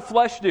 What does our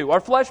flesh do? Our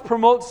flesh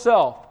promotes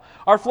self.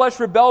 Our flesh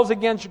rebels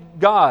against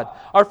God.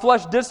 Our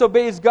flesh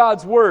disobeys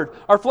God's word.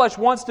 Our flesh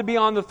wants to be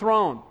on the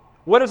throne.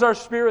 What does our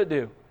spirit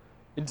do?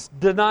 It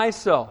denies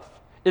self.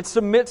 It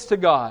submits to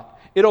God.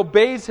 It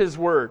obeys His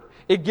word.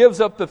 It gives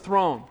up the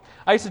throne.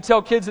 I used to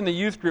tell kids in the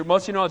youth group,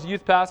 most of you know I was a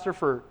youth pastor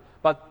for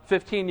about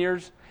 15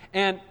 years,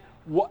 and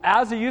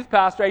as a youth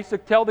pastor, I used to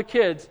tell the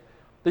kids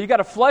that you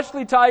got a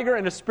fleshly tiger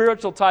and a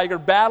spiritual tiger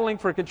battling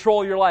for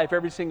control of your life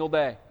every single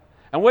day.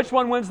 And which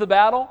one wins the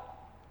battle?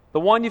 The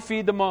one you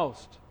feed the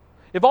most.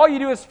 If all you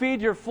do is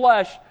feed your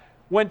flesh,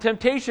 when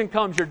temptation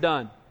comes, you're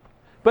done.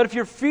 But if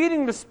you're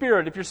feeding the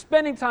Spirit, if you're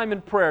spending time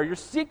in prayer, you're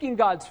seeking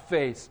God's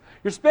face,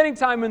 you're spending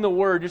time in the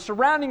Word, you're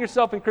surrounding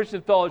yourself in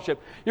Christian fellowship,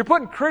 you're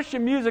putting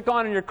Christian music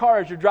on in your car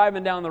as you're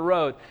driving down the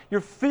road,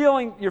 you're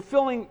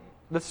filling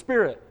the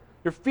Spirit,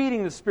 you're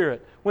feeding the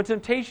Spirit. When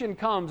temptation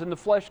comes and the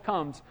flesh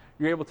comes,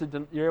 you're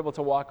able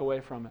to walk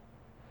away from it.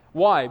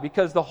 Why?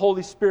 Because the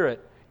Holy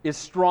Spirit is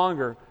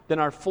stronger than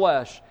our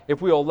flesh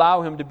if we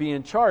allow Him to be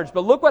in charge.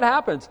 But look what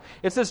happens.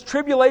 It says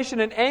tribulation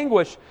and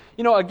anguish.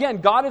 You know,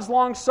 again, God is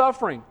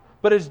long-suffering,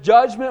 but His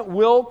judgment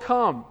will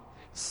come.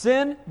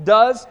 Sin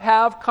does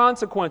have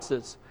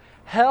consequences.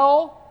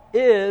 Hell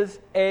is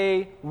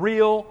a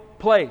real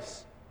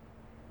place.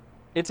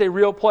 It's a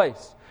real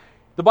place.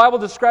 The Bible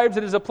describes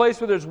it as a place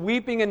where there's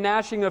weeping and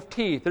gnashing of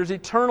teeth. There's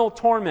eternal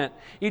torment,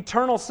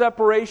 eternal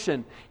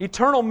separation,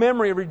 eternal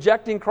memory of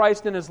rejecting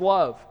Christ and His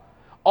love.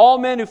 All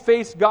men who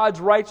face God's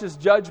righteous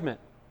judgment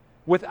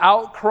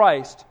without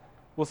Christ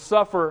will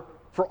suffer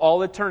for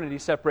all eternity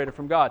separated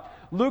from God.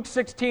 Luke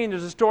 16,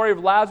 there's a story of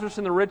Lazarus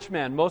and the rich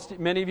man.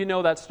 Many of you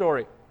know that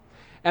story.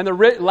 And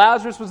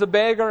Lazarus was a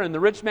beggar, and the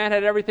rich man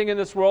had everything in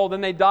this world.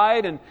 And they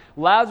died, and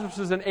Lazarus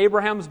was in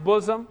Abraham's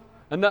bosom,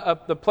 and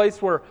the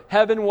place where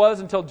heaven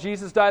was until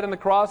Jesus died on the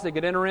cross. They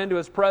could enter into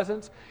His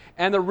presence.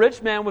 And the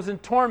rich man was in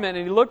torment,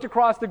 and he looked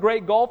across the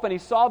great gulf, and he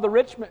saw the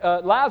rich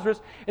Lazarus,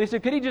 and he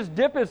said, could he just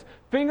dip his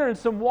finger in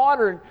some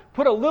water and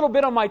put a little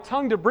bit on my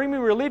tongue to bring me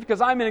relief,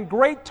 because I'm in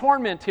great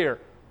torment here.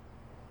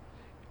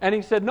 And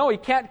he said, no, he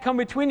can't come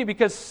between you,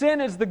 because sin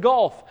is the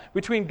gulf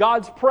between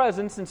God's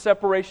presence and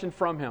separation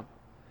from Him.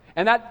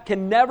 And that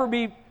can never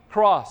be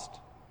crossed.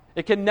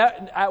 It can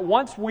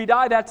once we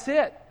die, that's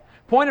it.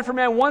 Appointed for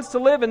man once to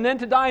live and then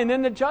to die and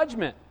then the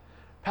judgment.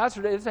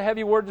 Pastor, it's a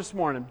heavy word this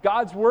morning.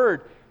 God's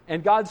word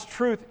and God's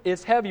truth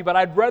is heavy, but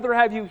I'd rather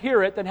have you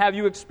hear it than have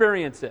you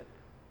experience it.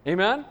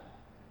 Amen?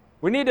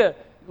 We need to,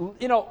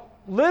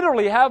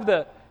 literally have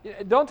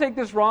don't take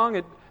this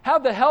wrong,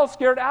 have the hell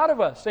scared out of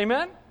us.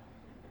 Amen?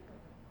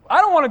 I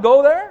don't want to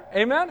go there.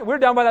 Amen? We were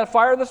down by that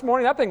fire this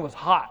morning. That thing was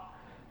hot.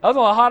 That was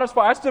one of the hottest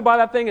fires. I stood by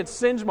that thing. It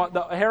singed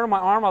the hair on my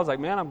arm. I was like,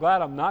 man, I'm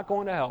glad I'm not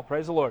going to hell.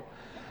 Praise the Lord.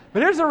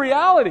 But here's the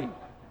reality.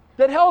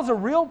 That hell is a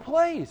real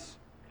place.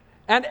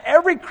 And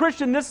every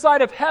Christian this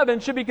side of heaven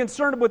should be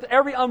concerned with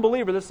every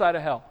unbeliever this side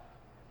of hell.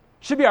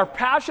 Should be our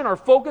passion, our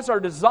focus, our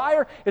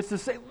desire. It's to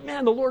say,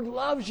 man, the Lord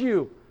loves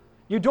you.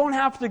 You don't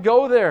have to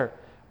go there.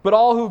 But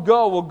all who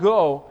go will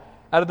go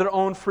out of their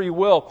own free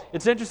will.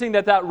 It's interesting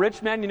that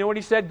rich man, you know what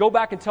he said? Go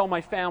back and tell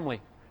my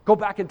family. Go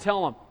back and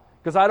tell them.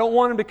 Because I don't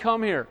want him to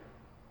come here.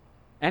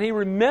 And he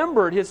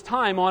remembered his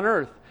time on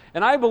earth.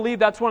 And I believe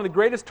that's one of the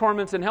greatest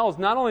torments in hell, is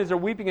not only is there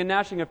weeping and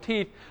gnashing of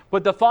teeth,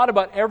 but the thought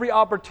about every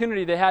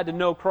opportunity they had to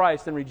know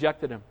Christ and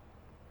rejected Him.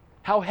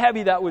 How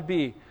heavy that would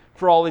be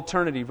for all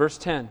eternity. Verse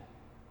 10. It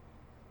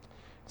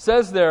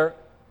says there,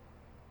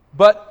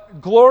 but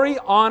glory,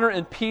 honor,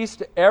 and peace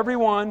to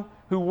everyone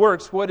who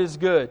works what is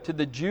good, to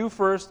the Jew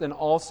first and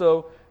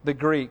also the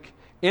Greek.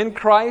 In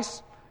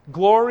Christ,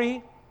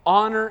 glory,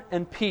 honor,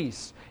 and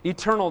peace.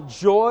 Eternal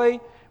joy,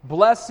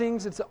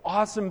 blessings. It's an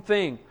awesome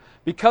thing.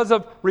 Because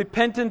of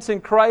repentance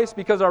in Christ,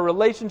 because of our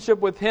relationship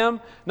with Him,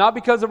 not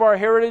because of our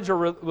heritage or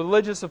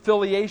religious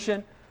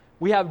affiliation,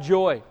 we have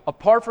joy.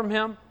 Apart from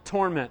Him,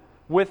 torment.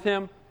 With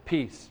Him,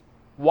 peace.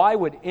 Why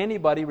would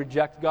anybody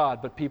reject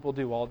God? But people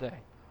do all day.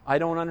 I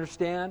don't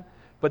understand,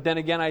 but then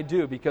again I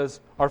do, because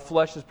our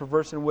flesh is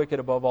perverse and wicked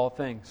above all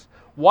things.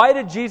 Why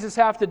did Jesus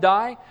have to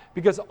die?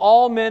 Because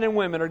all men and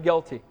women are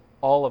guilty.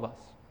 All of us.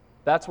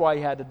 That's why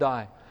He had to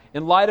die.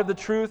 In light of the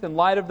truth, in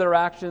light of their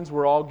actions,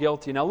 we're all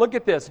guilty. Now look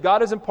at this.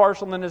 God is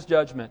impartial in His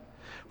judgment.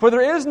 For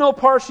there is no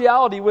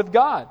partiality with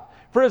God.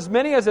 For as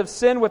many as have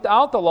sinned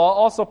without the law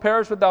also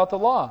perish without the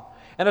law.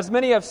 And as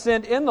many have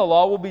sinned in the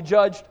law will be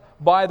judged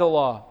by the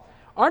law.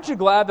 Aren't you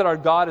glad that our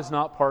God is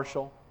not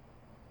partial?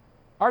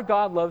 Our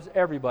God loves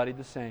everybody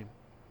the same.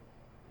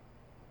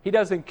 He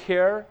doesn't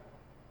care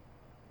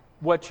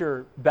what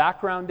your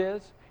background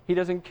is. He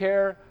doesn't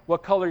care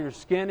what color your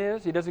skin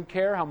is. He doesn't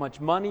care how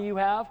much money you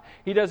have.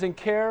 He doesn't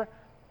care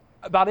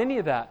about any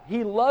of that.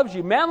 He loves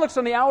you. Man looks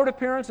on the outward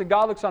appearance, and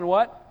God looks on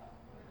what?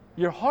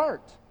 Your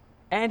heart.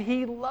 And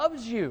He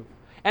loves you.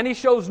 And He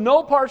shows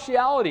no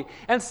partiality.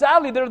 And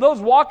sadly, there are those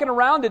walking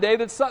around today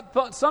that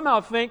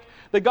somehow think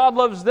that God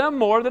loves them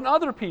more than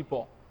other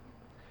people.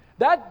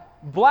 That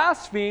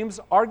blasphemes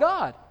our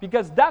God,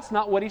 because that's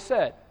not what He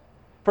said.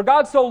 For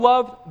God so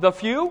loved the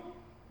few,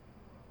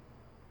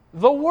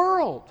 the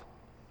world,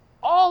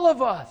 all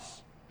of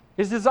us.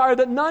 His desire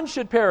that none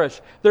should perish.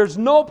 There's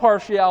no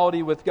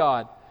partiality with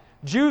God.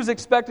 Jews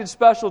expected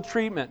special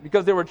treatment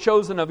because they were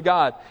chosen of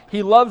God.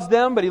 He loves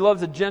them, but He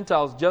loves the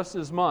Gentiles just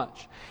as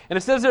much. And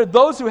it says there,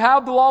 those who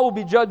have the law will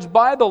be judged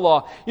by the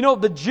law. You know,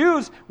 the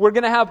Jews were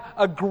going to have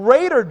a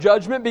greater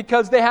judgment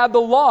because they had the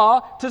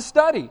law to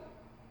study.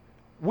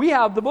 We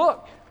have the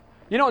book.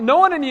 You know, no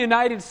one in the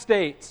United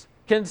States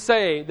can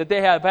say that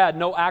they have had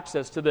no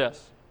access to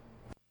this.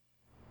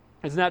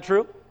 Isn't that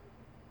true?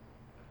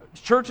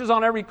 Churches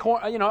on every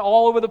corner,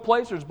 all over the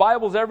place. There's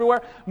Bibles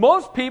everywhere.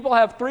 Most people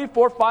have 3,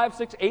 4, 5,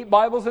 6, 8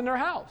 Bibles in their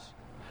house.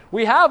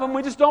 We have them,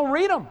 we just don't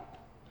read them.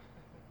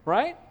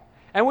 Right?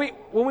 And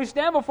when we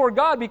stand before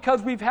God,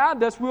 because we've had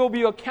this, we will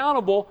be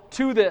accountable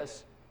to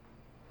this.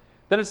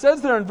 Then it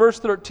says there in verse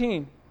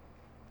 13,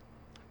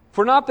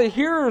 for not the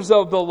hearers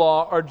of the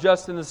law are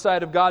just in the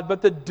sight of God,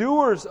 but the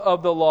doers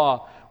of the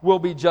law will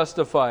be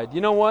justified.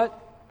 You know what?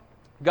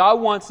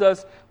 God wants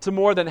us to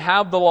more than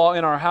have the law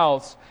in our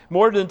house,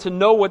 more than to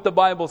know what the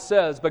Bible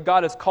says, but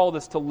God has called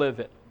us to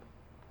live it.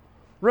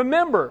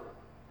 Remember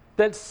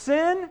that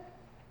sin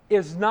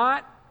is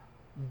not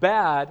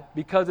bad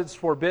because it's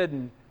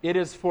forbidden. It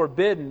is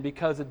forbidden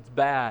because it's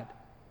bad.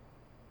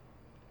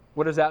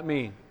 What does that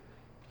mean?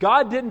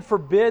 God didn't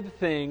forbid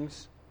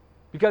things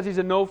because He's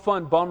a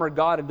no-fun bummer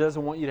God and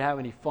doesn't want you to have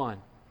any fun.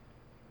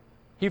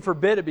 He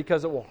forbid it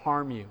because it will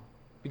harm you,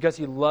 because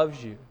He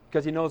loves you,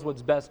 because He knows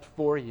what's best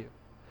for you.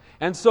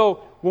 And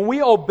so when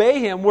we obey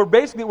Him,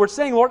 we're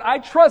saying, Lord, I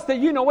trust that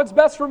You know what's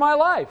best for my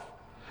life.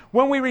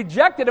 When we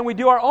reject it and we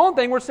do our own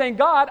thing, we're saying,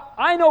 God,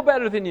 I know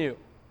better than You.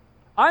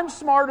 I'm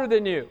smarter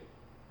than You.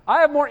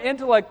 I have more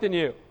intellect than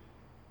You.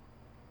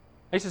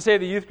 I used to say to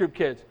the youth group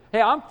kids,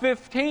 hey, I'm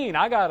 15.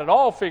 I got it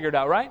all figured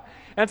out, right?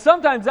 And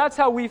sometimes that's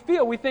how we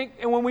feel. We think,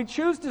 and when we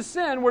choose to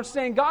sin, we're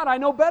saying, God, I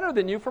know better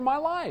than You for my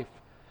life.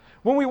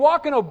 When we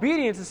walk in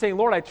obedience and saying,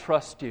 Lord, I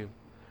trust You.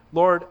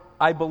 Lord,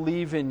 I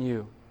believe in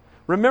You.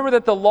 Remember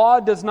that the law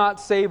does not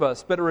save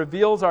us, but it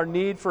reveals our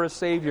need for a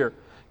Savior.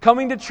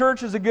 Coming to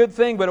church is a good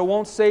thing, but it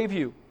won't save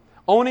you.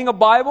 Owning a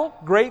Bible,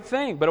 great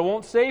thing, but it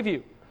won't save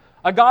you.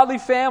 A godly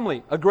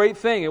family, a great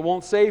thing, it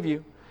won't save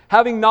you.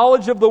 Having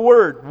knowledge of the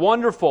Word,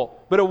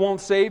 wonderful, but it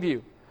won't save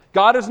you.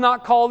 God has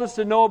not called us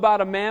to know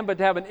about a man, but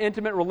to have an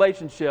intimate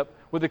relationship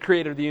with the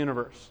Creator of the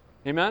universe.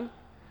 Amen?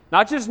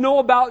 Not just know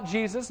about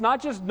Jesus,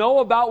 not just know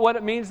about what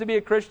it means to be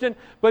a Christian,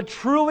 but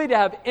truly to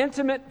have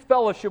intimate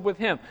fellowship with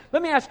Him.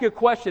 Let me ask you a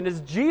question.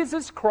 Is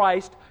Jesus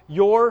Christ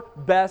your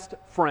best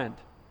friend?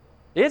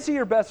 Is He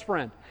your best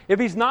friend? If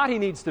He's not, He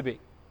needs to be.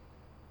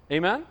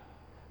 Amen?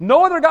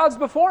 No other gods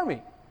before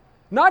me.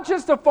 Not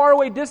just a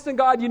faraway, distant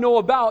God you know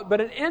about,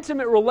 but an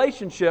intimate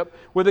relationship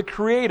with the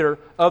Creator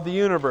of the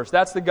universe.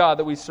 That's the God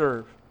that we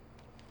serve.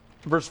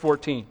 Verse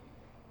 14.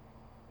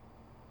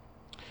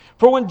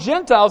 For when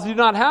Gentiles do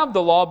not have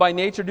the law by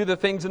nature do the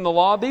things in the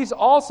law, these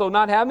also,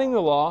 not having the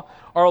law,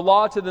 are a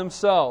law to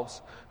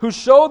themselves, who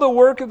show the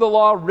work of the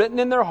law written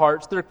in their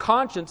hearts, their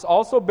conscience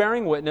also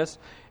bearing witness,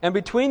 and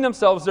between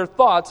themselves their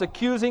thoughts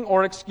accusing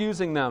or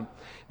excusing them.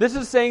 This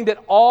is saying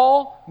that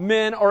all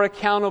men are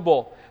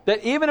accountable.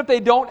 That even if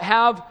they don't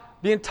have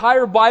the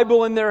entire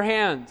Bible in their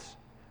hands,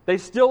 they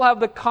still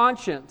have the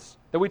conscience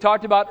that we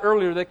talked about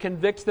earlier that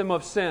convicts them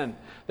of sin.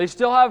 They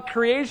still have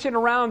creation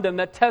around them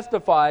that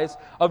testifies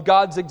of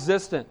God's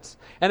existence.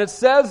 And it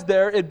says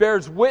there, it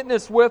bears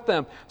witness with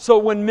them. So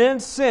when men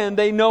sin,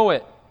 they know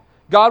it.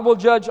 God will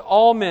judge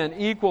all men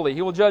equally.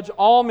 He will judge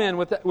all men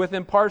with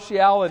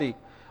impartiality.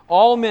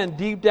 All men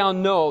deep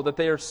down know that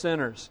they are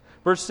sinners.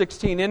 Verse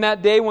 16, in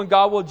that day when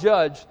God will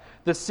judge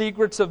the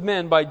secrets of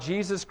men by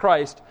Jesus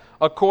Christ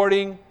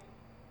according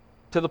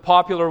to the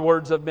popular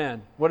words of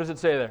men. What does it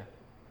say there?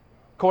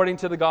 According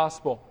to the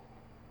gospel.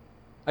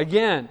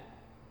 Again,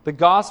 the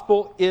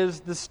gospel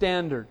is the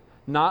standard,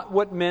 not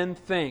what men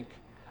think.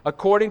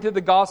 According to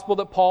the gospel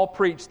that Paul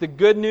preached, the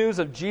good news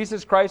of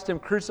Jesus Christ, Him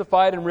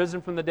crucified and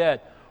risen from the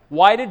dead.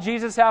 Why did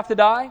Jesus have to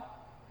die?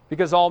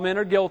 Because all men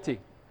are guilty.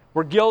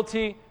 We're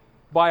guilty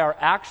by our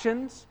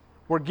actions.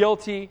 We're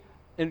guilty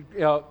in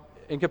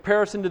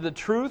comparison to the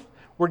truth.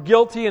 We're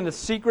guilty in the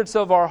secrets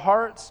of our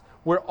hearts.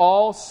 We're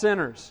all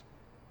sinners.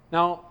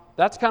 Now,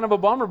 that's kind of a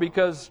bummer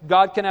because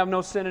God can have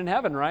no sin in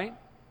heaven, right?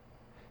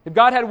 If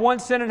God had one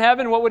sin in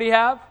heaven, what would He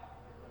have?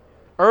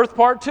 Earth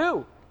part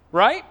 2,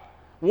 right?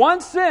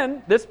 One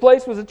sin, this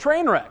place was a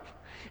train wreck.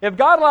 If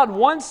God allowed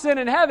one sin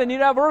in heaven,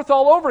 you'd have earth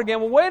all over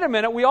again. Well, wait a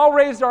minute. We all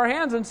raised our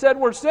hands and said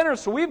we're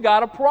sinners, so we've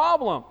got a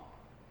problem.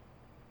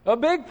 A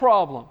big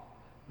problem.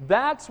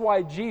 That's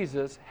why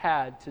Jesus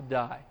had to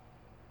die.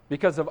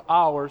 Because of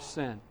our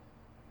sin.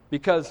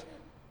 Because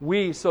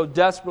we so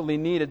desperately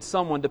needed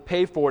someone to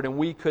pay for it and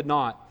we could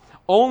not.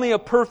 Only a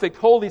perfect,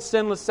 holy,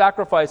 sinless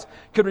sacrifice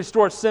could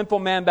restore sinful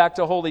man back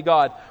to holy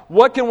God.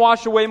 What can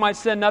wash away my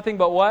sin? Nothing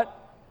but what?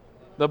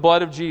 The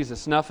blood of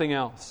Jesus. Nothing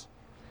else.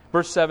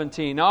 Verse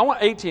 17. Now, I want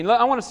 18.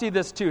 I want to see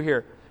this too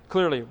here,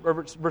 clearly.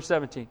 Verse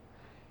 17.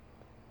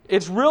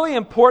 It's really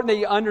important that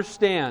you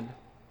understand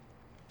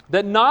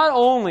that not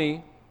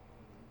only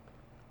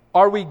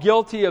are we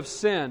guilty of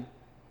sin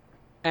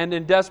and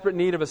in desperate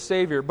need of a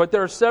Savior, but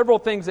there are several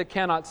things that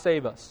cannot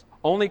save us.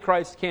 Only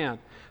Christ can.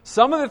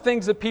 Some of the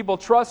things that people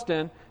trust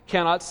in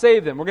cannot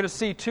save them. We're going to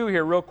see two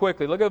here real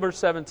quickly. Look at verse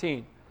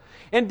 17.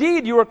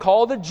 Indeed, you are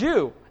called a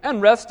Jew,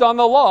 and rest on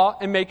the law,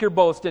 and make your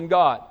boast in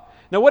God.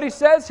 Now what he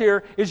says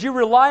here is you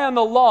rely on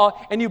the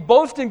law, and you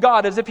boast in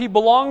God as if He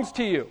belongs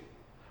to you.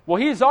 Well,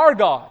 He's our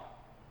God.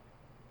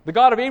 The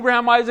God of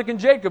Abraham, Isaac, and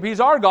Jacob. He's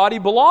our God. He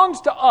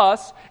belongs to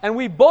us, and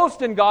we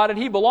boast in God, and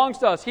He belongs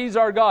to us. He's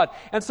our God.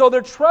 And so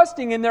they're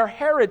trusting in their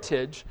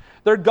heritage,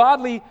 their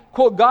godly,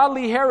 quote,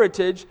 godly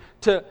heritage,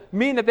 to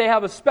mean that they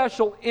have a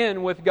special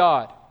in with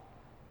God.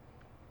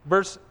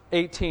 Verse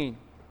 18.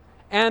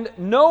 And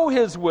know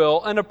His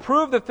will, and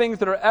approve the things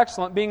that are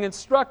excellent, being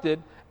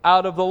instructed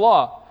out of the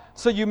law.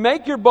 So you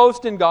make your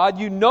boast in God.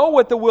 You know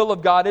what the will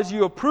of God is.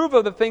 You approve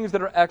of the things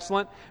that are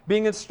excellent,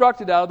 being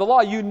instructed out of the law.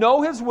 You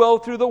know His will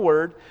through the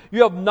Word.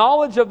 You have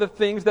knowledge of the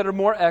things that are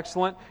more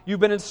excellent. You've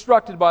been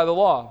instructed by the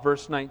law.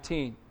 Verse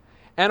 19.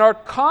 And are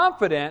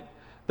confident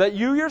that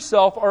you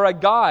yourself are a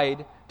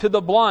guide to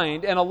the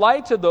blind and a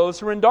light to those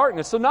who are in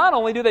darkness. So not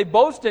only do they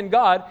boast in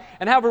God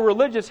and have a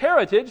religious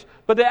heritage,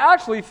 but they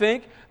actually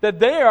think that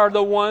they are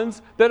the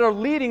ones that are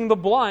leading the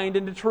blind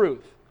into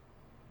truth.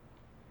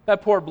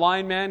 That poor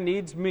blind man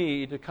needs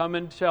me to come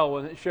and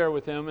share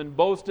with him and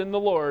boast in the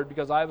Lord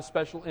because I have a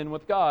special in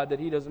with God that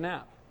he doesn't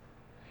have.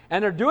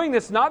 And they're doing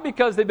this not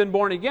because they've been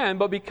born again,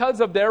 but because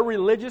of their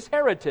religious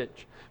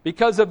heritage,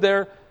 because of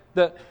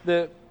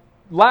the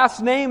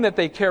last name that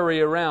they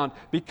carry around,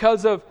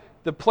 because of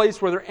the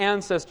place where their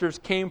ancestors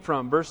came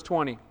from. Verse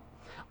 20.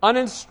 An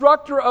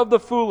instructor of the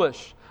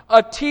foolish,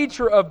 a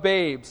teacher of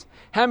babes,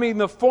 having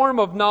the form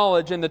of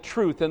knowledge and the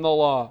truth in the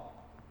law.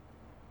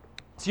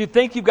 So you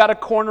think you've got a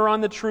corner on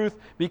the truth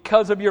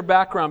because of your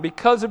background,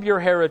 because of your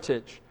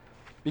heritage,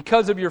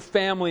 because of your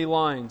family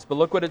lines. But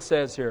look what it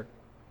says here.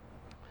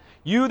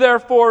 You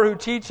therefore who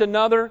teach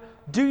another,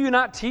 do you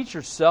not teach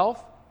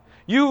yourself?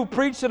 You who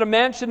preach that a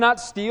man should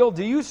not steal,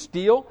 do you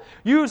steal?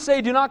 You who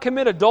say do not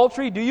commit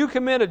adultery, do you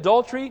commit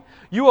adultery?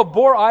 You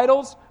abhor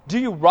idols, do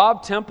you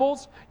rob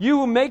temples? You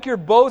who make your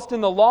boast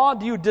in the law,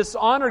 do you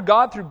dishonor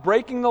God through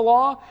breaking the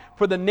law?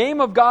 For the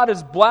name of God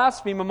is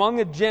blasphemed among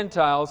the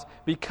Gentiles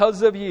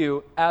because of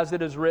you, as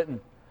it is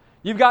written.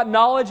 You've got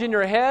knowledge in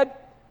your head,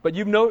 but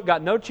you've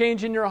got no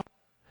change in your heart.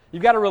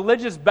 You've got a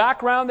religious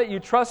background that you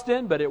trust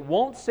in, but it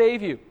won't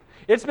save you.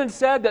 It's been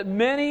said that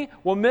many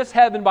will miss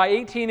heaven by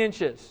 18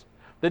 inches.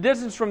 The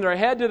distance from their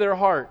head to their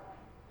heart.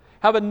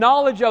 Have a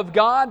knowledge of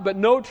God, but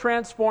no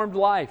transformed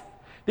life.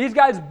 These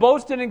guys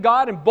boasted in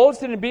God and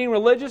boasted in being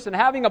religious and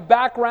having a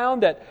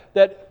background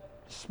that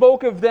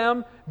spoke of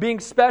them being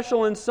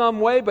special in some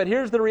way. But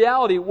here's the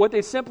reality. What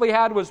they simply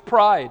had was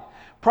pride.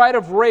 Pride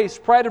of race,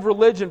 pride of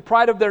religion,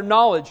 pride of their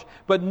knowledge,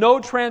 but no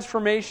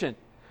transformation.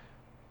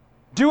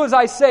 Do as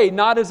I say,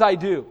 not as I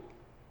do.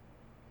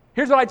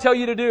 Here's what I tell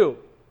you to do.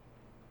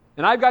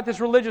 And I've got this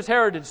religious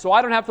heritage, so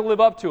I don't have to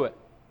live up to it.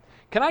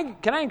 Can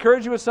I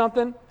encourage you with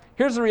something?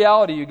 Here's the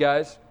reality, you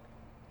guys.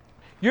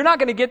 You're not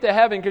going to get to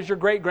heaven because your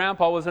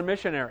great-grandpa was a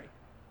missionary.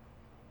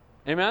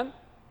 Amen?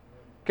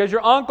 Because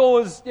your uncle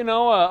is,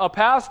 a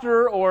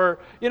pastor, or,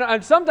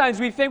 and sometimes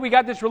we think we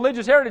got this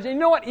religious heritage. And you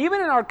know what? Even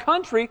in our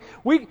country,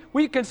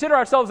 we consider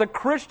ourselves a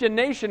Christian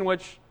nation,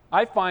 which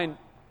I find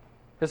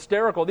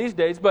hysterical these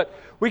days, but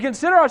we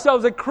consider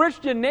ourselves a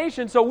Christian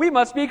nation, so we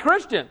must be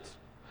Christians.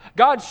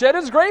 God shed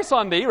His grace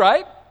on thee,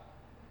 right?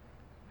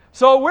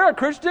 So we're a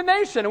Christian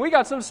nation, and we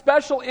got some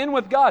special in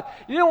with God.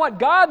 You know what?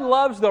 God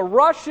loves the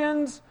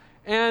Russians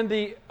and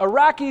the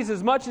Iraqis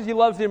as much as He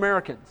loves the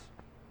Americans.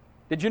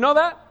 Did you know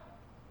that?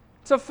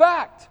 It's a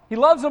fact. He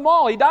loves them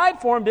all. He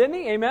died for them, didn't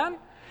He? Amen?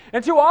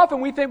 And too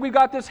often we think we've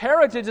got this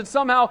heritage that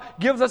somehow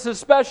gives us a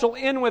special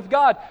in with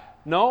God.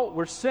 No,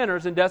 we're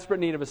sinners in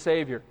desperate need of a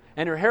Savior.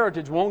 And your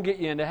heritage won't get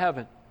you into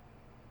heaven.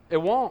 It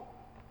won't.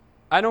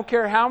 I don't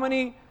care how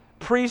many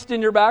priests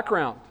in your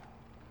background.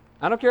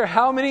 I don't care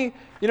how many,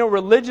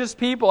 religious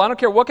people. I don't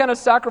care what kind of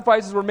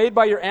sacrifices were made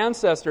by your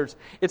ancestors.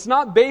 It's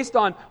not based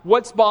on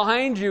what's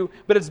behind you,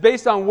 but it's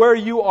based on where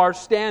you are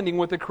standing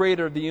with the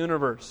Creator of the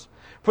universe.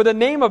 For the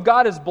name of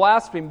God is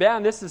blasphemed.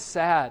 Man, this is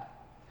sad.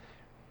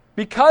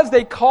 Because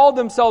they called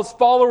themselves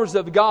followers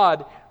of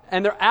God,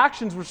 and their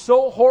actions were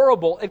so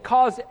horrible, it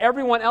caused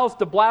everyone else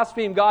to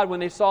blaspheme God when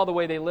they saw the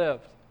way they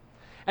lived.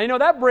 And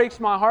that breaks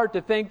my heart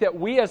to think that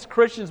we as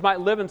Christians might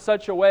live in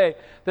such a way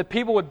that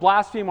people would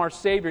blaspheme our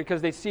Savior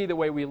because they see the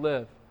way we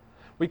live.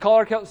 We call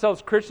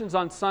ourselves Christians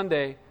on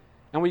Sunday,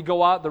 and we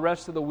go out the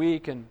rest of the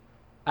week and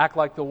act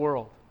like the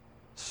world.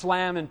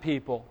 Slamming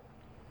people,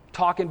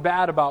 talking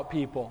bad about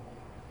people,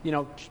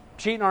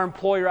 cheating our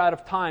employer out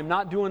of time,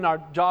 not doing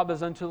our job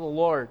as unto the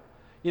Lord,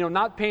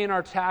 not paying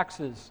our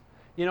taxes,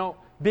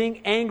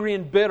 being angry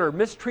and bitter,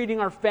 mistreating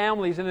our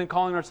families, and then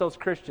calling ourselves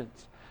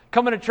Christians.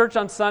 Coming to church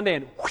on Sunday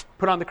and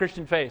put on the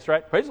Christian face,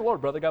 right? Praise the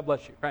Lord, brother. God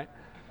bless you, right?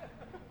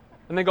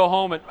 And then go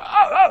home and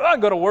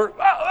go to work,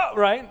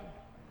 right?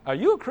 Are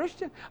you a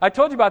Christian? I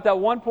told you about that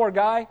one poor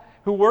guy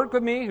who worked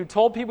with me, who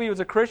told people he was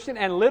a Christian,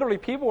 and literally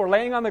people were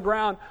laying on the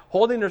ground,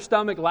 holding their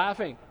stomach,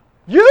 laughing.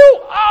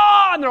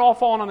 And they're all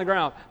falling on the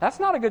ground. That's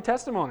not a good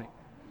testimony.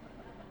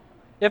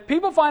 If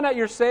people find out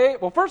you're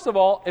saved, well, first of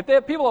all, if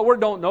people at work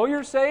don't know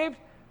you're saved,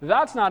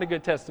 that's not a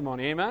good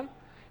testimony, amen?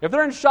 If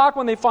they're in shock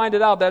when they find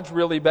it out, that's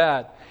really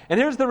bad. And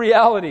here's the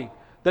reality,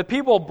 that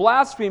people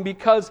blaspheme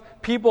because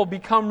people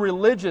become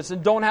religious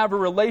and don't have a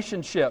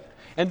relationship.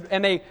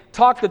 And they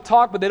talk the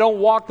talk, but they don't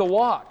walk the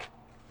walk.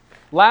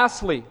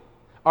 Lastly,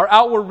 our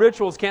outward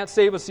rituals can't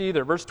save us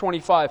either. Verse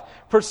 25,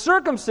 for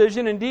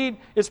circumcision indeed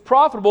is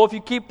profitable if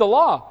you keep the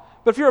law.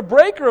 But if you're a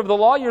breaker of the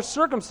law, your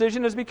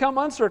circumcision has become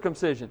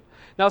uncircumcision.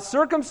 Now,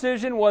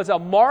 circumcision was a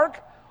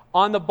mark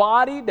on the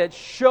body that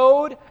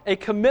showed a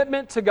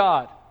commitment to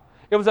God.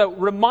 It was a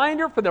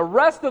reminder for the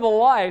rest of the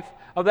life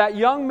of that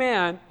young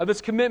man of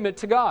his commitment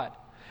to God.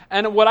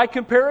 And what I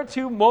compare it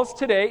to most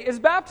today is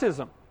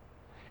baptism.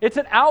 It's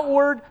an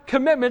outward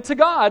commitment to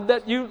God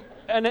that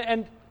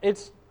and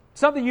it's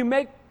something you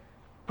make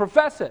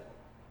profess it,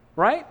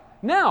 right?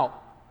 Now,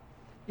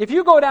 if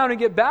you go down and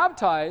get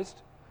baptized,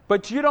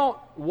 but you don't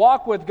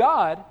walk with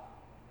God,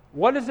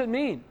 what does it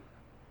mean?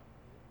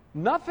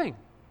 Nothing.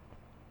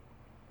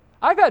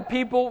 I've had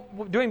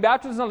people doing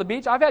baptisms on the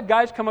beach. I've had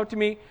guys come up to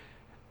me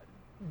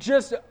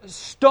just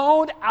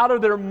stoned out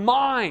of their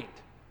mind.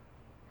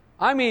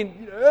 I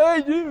mean,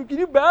 hey, can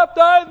you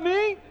baptize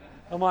me?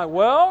 I'm like,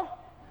 well,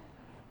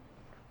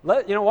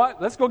 you know what?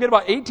 Let's go get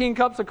about 18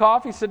 cups of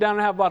coffee, sit down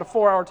and have about a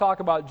 4-hour talk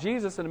about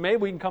Jesus, and maybe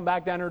we can come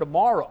back down here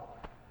tomorrow.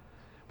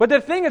 But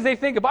the thing is, they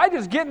think, if I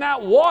just get in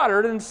that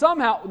water, then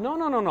somehow...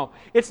 No.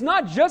 It's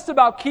not just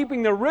about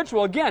keeping the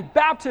ritual. Again,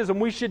 baptism,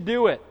 we should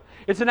do it.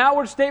 It's an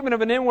outward statement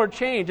of an inward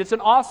change. It's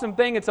an awesome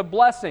thing. It's a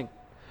blessing.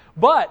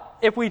 But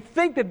if we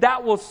think that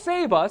that will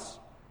save us,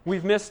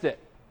 we've missed it.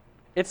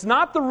 It's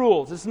not the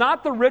rules. It's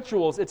not the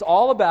rituals. It's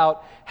all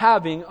about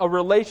having a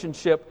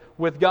relationship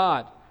with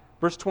God.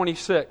 Verse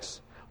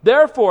 26.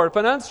 Therefore, if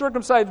an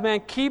uncircumcised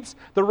man keeps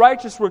the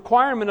righteous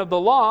requirement of the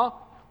law,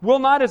 will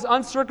not his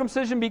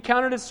uncircumcision be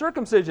counted as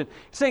circumcision?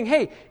 He's saying,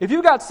 hey, if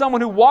you've got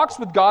someone who walks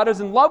with God, is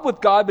in love with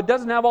God, but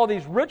doesn't have all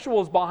these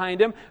rituals behind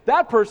him,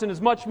 that person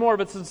is much more of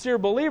a sincere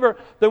believer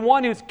than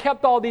one who's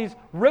kept all these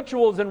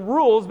rituals and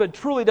rules, but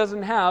truly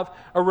doesn't have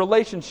a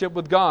relationship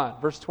with God.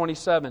 Verse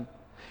 27.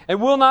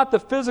 And will not the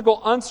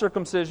physical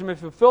uncircumcision, if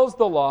it fulfills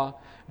the law,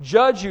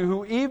 judge you,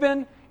 who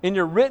even in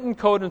your written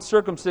code and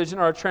circumcision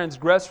are a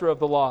transgressor of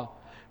the law?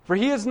 For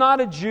he is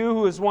not a Jew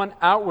who is one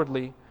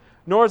outwardly,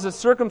 nor is a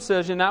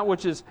circumcision that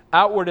which is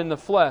outward in the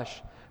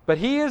flesh. But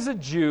he is a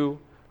Jew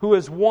who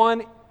is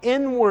one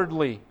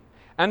inwardly.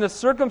 And the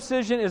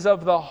circumcision is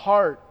of the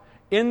heart,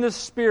 in the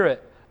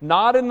spirit,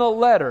 not in the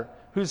letter,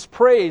 whose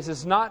praise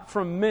is not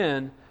from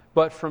men,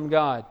 but from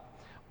God.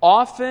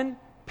 Often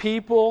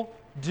people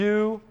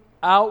do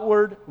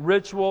outward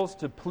rituals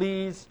to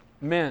please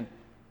men.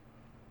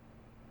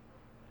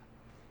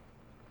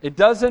 It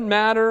doesn't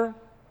matter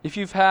if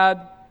you've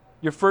had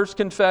your first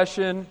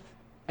confession,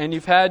 and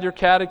you've had your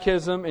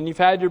catechism, and you've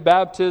had your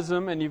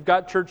baptism, and you've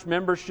got church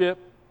membership,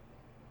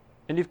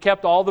 and you've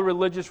kept all the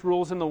religious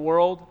rules in the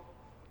world.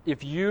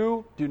 If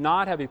you do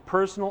not have a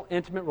personal,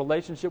 intimate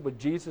relationship with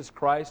Jesus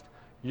Christ,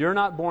 you're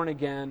not born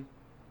again,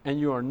 and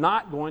you are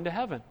not going to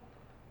heaven.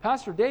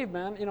 Pastor Dave,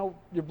 man,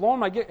 you're blowing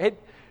my... Hey,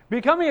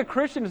 becoming a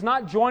Christian is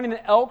not joining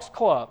the Elks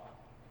Club.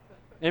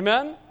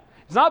 Amen?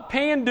 It's not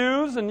paying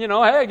dues and, hey,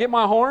 I get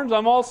my horns,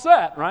 I'm all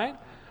set, right?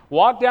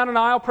 Walk down an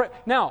aisle, pray.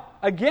 Now,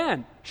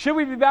 again, should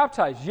we be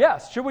baptized?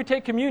 Yes. Should we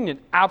take communion?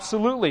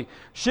 Absolutely.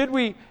 Should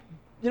we,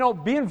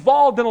 be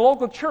involved in a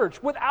local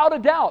church? Without a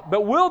doubt.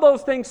 But will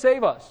those things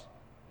save us?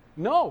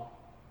 No.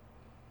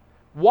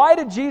 Why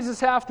did Jesus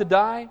have to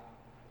die?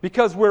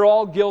 Because we're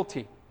all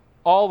guilty.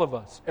 All of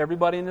us.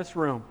 Everybody in this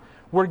room.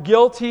 We're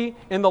guilty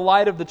in the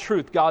light of the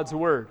truth, God's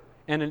Word,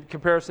 and in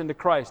comparison to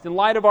Christ. In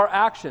light of our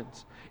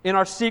actions, in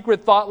our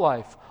secret thought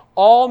life.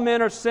 All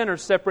men are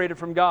sinners separated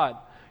from God.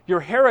 Your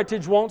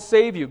heritage won't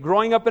save you.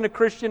 Growing up in a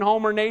Christian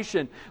home or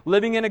nation,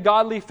 living in a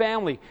godly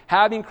family,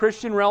 having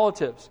Christian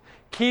relatives,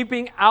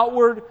 keeping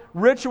outward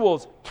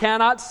rituals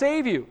cannot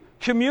save you.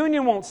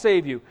 Communion won't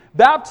save you.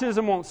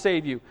 Baptism won't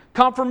save you.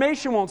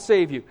 Confirmation won't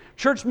save you.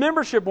 Church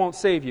membership won't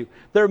save you.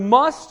 There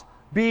must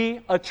be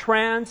a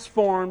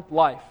transformed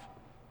life.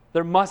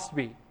 There must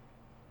be.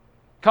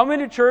 Coming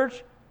to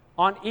church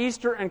on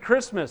Easter and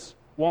Christmas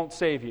won't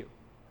save you.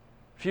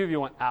 A few of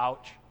you went,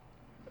 ouch.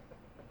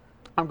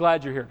 I'm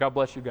glad you're here. God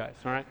bless you guys,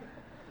 all right?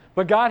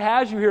 But God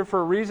has you here for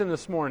a reason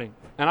this morning.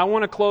 And I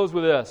want to close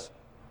with this.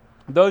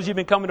 Those of you who've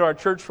been coming to our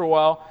church for a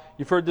while,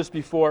 you've heard this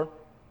before.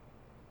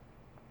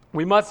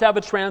 We must have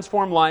a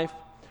transformed life.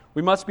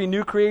 We must be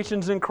new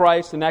creations in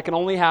Christ, and that can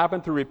only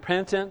happen through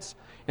repentance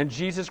and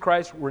Jesus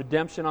Christ's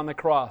redemption on the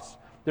cross.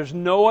 There's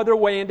no other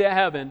way into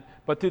heaven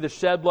but through the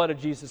shed blood of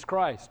Jesus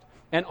Christ,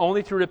 and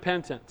only through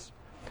repentance.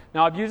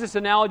 Now, I've used this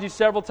analogy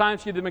several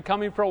times. You've been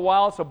coming for a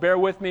while, so bear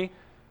with me.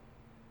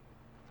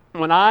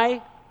 When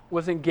I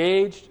was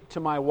engaged to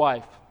my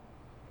wife,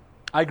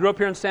 I grew up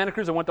here in Santa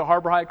Cruz. I went to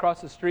Harbor High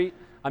across the street.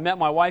 I met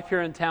my wife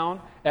here in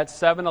town at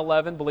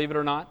 7-Eleven, believe it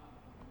or not.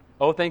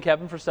 Oh, thank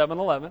heaven for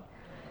 7-Eleven.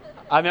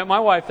 I met my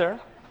wife there.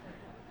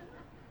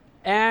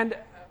 And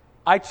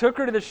I took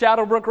her to the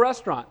Shadowbrook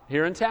restaurant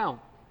here in town.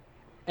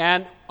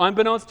 And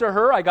unbeknownst to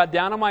her, I got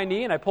down on my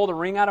knee and I pulled a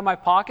ring out of my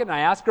pocket and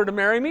I asked her to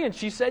marry me, and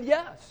she said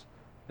yes.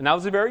 And that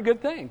was a very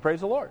good thing, praise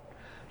the Lord.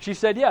 She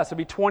said yes. It'll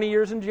be 20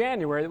 years in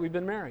January that we've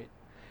been married.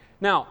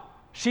 Now,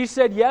 she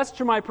said yes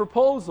to my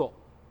proposal.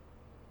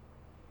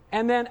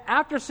 And then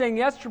after saying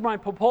yes to my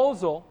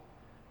proposal,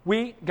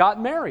 we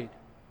got married.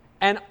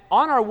 And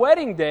on our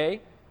wedding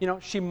day,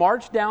 she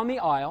marched down the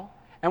aisle.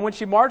 And when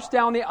she marched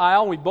down the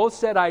aisle, and we both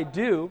said, I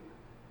do,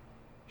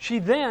 she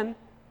then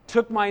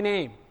took my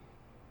name.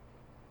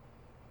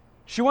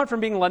 She went from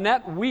being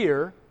Lynette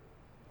Weir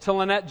to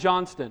Lynette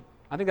Johnston.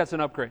 I think that's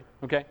an upgrade,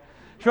 okay?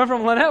 She went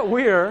from Lynette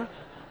Weir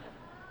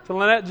to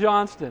Lynette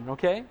Johnston,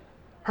 okay?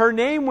 Her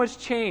name was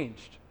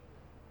changed.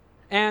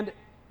 And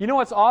you know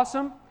what's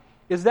awesome?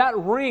 Is that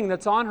ring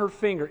that's on her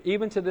finger,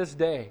 even to this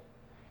day,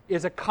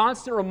 is a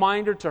constant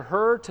reminder to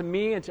her, to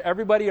me, and to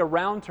everybody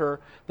around her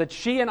that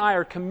she and I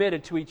are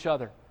committed to each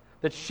other.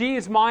 That she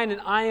is mine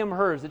and I am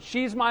hers. That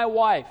she's my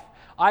wife.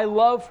 I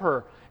love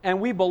her.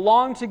 And we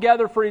belong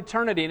together for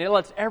eternity. And it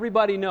lets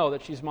everybody know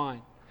that she's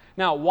mine.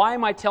 Now, why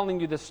am I telling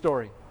you this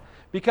story?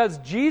 Because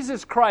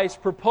Jesus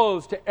Christ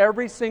proposed to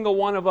every single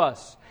one of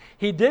us.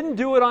 He didn't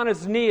do it on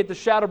his knee at the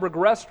Shadowbrook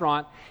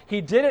restaurant.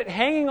 He did it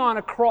hanging on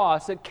a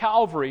cross at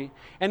Calvary.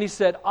 And he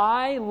said,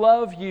 I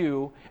love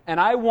you and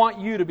I want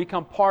you to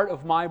become part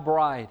of my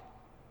bride.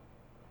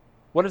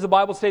 What does the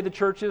Bible say the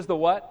church is? The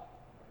what?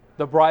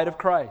 The bride of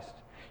Christ.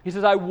 He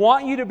says, I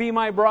want you to be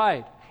my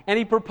bride. And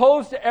he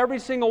proposed to every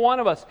single one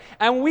of us.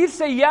 And when we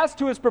say yes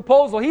to his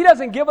proposal, he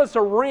doesn't give us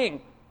a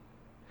ring.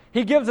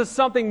 He gives us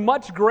something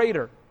much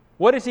greater.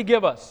 What does he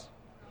give us?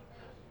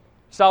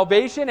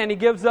 Salvation, and he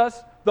gives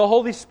us the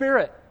Holy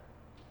Spirit.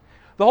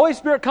 The Holy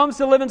Spirit comes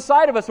to live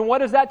inside of us, and what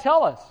does that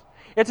tell us?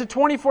 It's a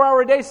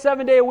 24-hour-a-day,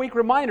 7-day-a-week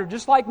reminder.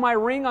 Just like my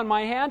ring on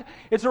my hand,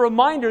 it's a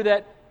reminder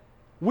that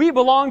we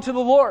belong to the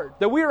Lord,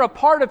 that we are a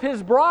part of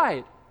his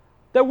bride,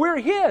 that we're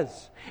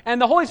his. And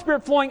the Holy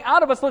Spirit flowing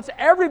out of us lets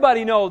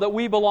everybody know that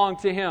we belong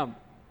to him.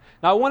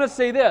 Now, I want to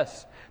say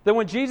this, that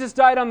when Jesus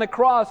died on the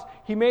cross,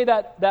 he made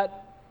that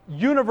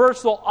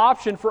universal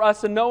option for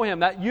us to know him,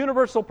 that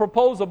universal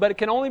proposal, but it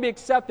can only be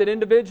accepted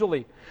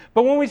individually.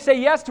 But when we say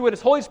yes to it,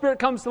 his Holy Spirit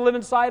comes to live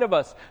inside of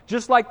us,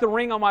 just like the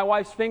ring on my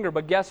wife's finger.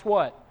 But guess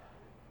what?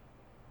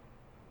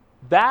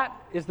 That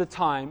is the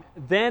time,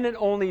 then and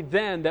only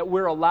then, that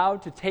we're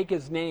allowed to take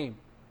his name.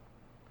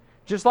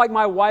 Just like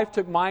my wife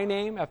took my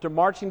name after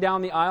marching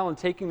down the aisle and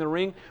taking the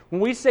ring,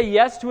 when we say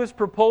yes to his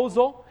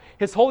proposal,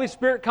 his Holy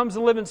Spirit comes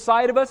to live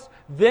inside of us,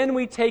 then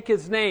we take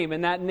his name,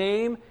 and that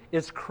name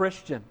is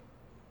Christian.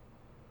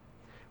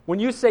 When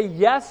you say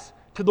yes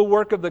to the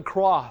work of the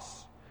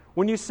cross,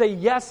 when you say,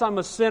 yes, I'm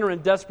a sinner in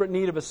desperate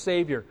need of a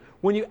Savior,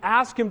 when you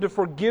ask him to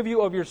forgive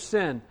you of your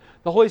sin,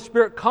 the Holy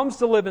Spirit comes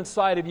to live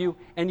inside of you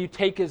and you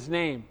take his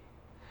name.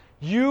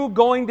 You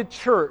going to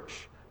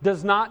church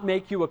does not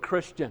make you a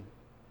Christian.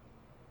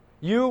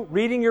 You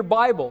reading your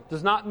Bible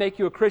does not make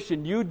you a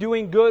Christian. You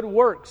doing good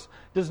works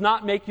does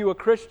not make you a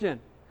Christian.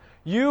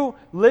 You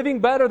living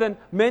better than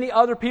many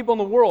other people in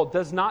the world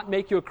does not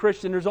make you a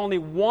Christian. There's only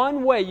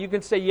one way you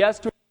can say yes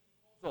to a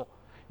proposal.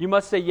 You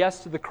must say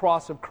yes to the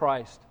cross of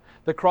Christ,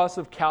 the cross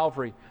of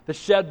Calvary, the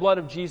shed blood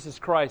of Jesus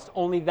Christ.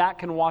 Only that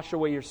can wash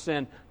away your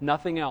sin,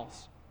 nothing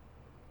else.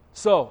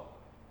 So,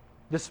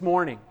 this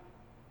morning,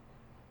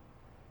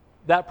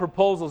 that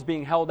proposal is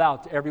being held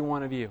out to every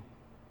one of you.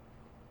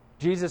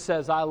 Jesus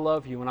says, I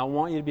love you and I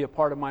want you to be a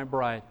part of my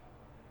bride.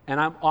 And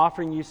I'm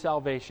offering you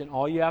salvation.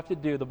 All you have to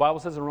do, the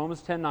Bible says in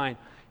Romans 10:9,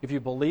 if you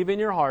believe in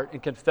your heart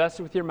and confess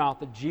with your mouth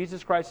that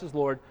Jesus Christ is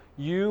Lord,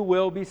 you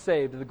will be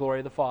saved to the glory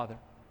of the Father.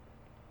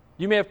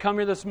 You may have come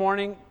here this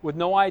morning with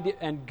no idea,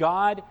 and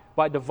God,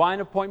 by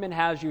divine appointment,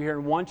 has you here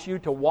and wants you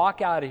to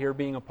walk out of here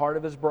being a part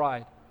of His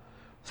bride,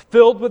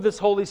 filled with His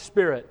Holy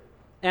Spirit,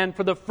 and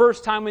for the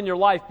first time in your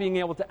life being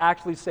able to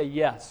actually say,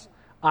 yes,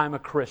 I'm a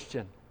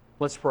Christian.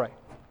 Let's pray.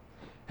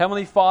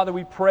 Heavenly Father,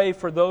 we pray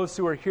for those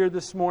who are here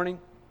this morning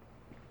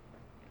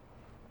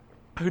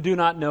who do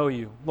not know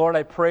you. Lord,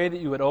 I pray that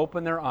you would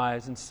open their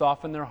eyes and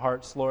soften their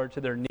hearts, Lord,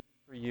 to their need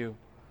for you.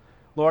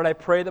 Lord, I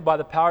pray that by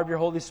the power of your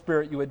Holy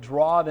Spirit, you would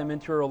draw them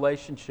into a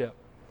relationship.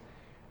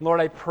 Lord,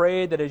 I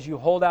pray that as you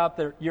hold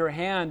out your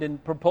hand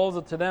and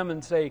proposal to them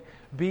and say,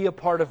 be a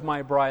part of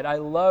my bride. I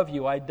love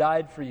you. I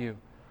died for you.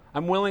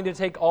 I'm willing to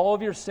take all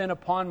of your sin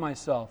upon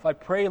myself. I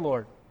pray,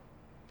 Lord,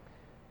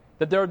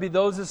 that there would be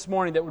those this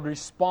morning that would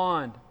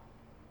respond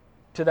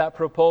to that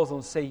proposal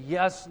and say,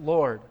 yes,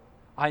 Lord,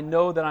 I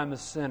know that I'm a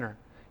sinner.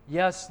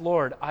 Yes,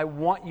 Lord, I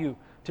want you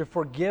to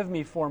forgive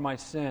me for my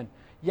sin.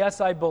 Yes,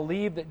 I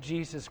believe that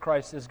Jesus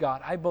Christ is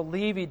God. I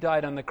believe He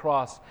died on the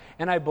cross.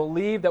 And I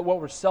believe that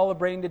what we're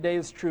celebrating today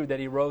is true, that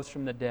He rose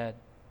from the dead.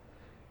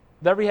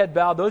 With every head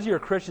bowed, those of you who are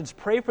Christians,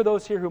 pray for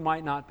those here who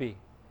might not be.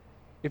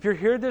 If you're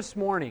here this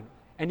morning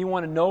and you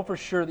want to know for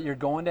sure that you're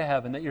going to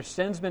heaven, that your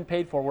sin's been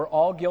paid for, we're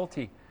all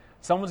guilty.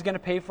 Someone's going to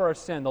pay for our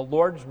sin. The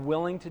Lord's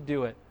willing to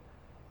do it.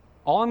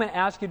 All I'm going to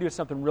ask you to do is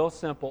something real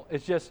simple.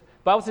 It's just,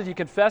 the Bible says, you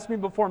confess me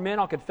before men,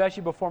 I'll confess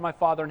you before my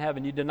Father in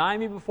heaven. You deny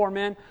me before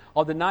men,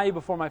 I'll deny you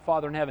before my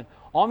Father in heaven.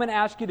 All I'm going to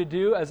ask you to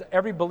do, as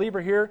every believer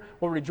here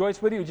will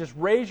rejoice with you, is just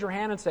raise your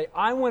hand and say,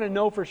 I want to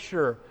know for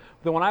sure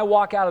that when I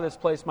walk out of this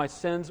place, my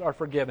sins are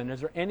forgiven.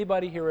 Is there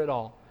anybody here at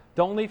all?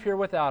 Don't leave here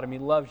without Him. He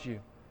loves you.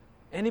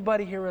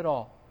 Anybody here at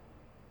all?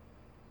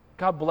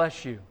 God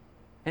bless you.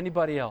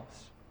 Anybody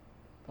else?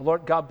 The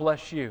Lord, God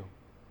bless you.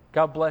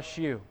 God bless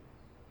you.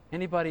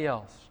 Anybody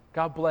else?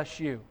 God bless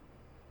you.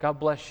 God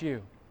bless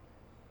you.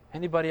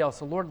 Anybody else?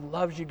 The Lord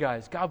loves you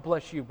guys. God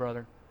bless you,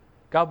 brother.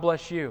 God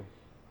bless you.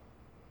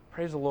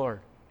 Praise the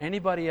Lord.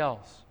 Anybody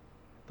else?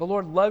 The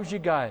Lord loves you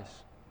guys.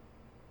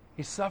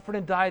 He suffered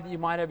and died that you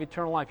might have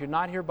eternal life. You're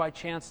not here by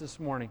chance this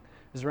morning.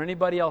 Is there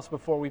anybody else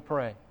before we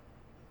pray?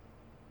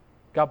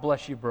 God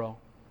bless you, bro.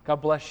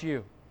 God bless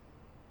you.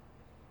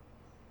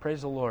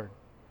 Praise the Lord.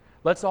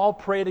 Let's all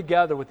pray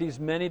together with these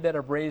many that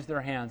have raised their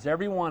hands.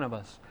 Every one of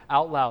us,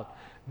 out loud.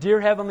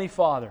 Dear Heavenly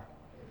Father,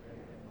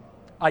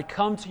 I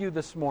come to you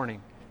this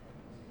morning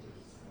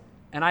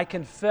and I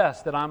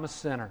confess that I'm a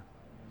sinner.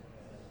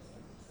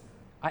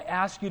 I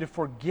ask you to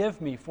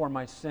forgive me for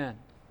my sin,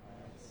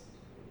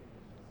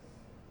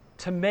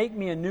 to make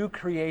me a new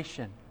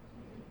creation,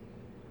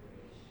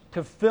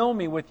 to fill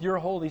me with your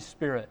Holy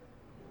Spirit.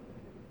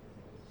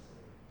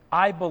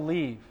 I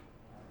believe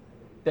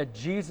that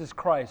Jesus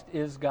Christ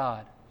is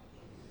God,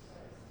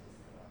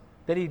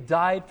 that He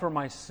died for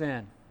my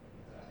sin,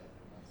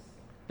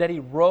 that He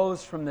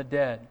rose from the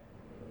dead,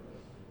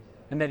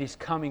 and that He's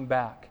coming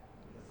back.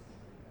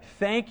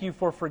 Thank you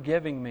for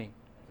forgiving me.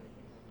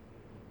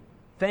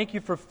 Thank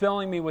you for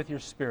filling me with your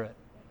Spirit.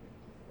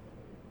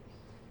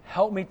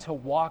 Help me to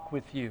walk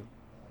with you.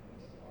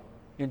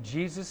 In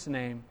Jesus'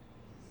 name,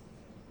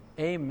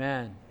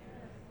 amen.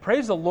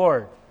 Praise the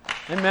Lord.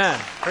 Amen.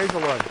 Praise the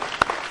Lord.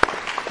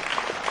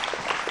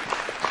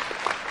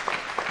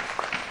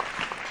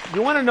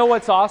 You want to know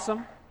what's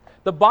awesome?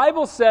 The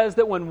Bible says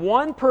that when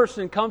one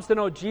person comes to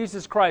know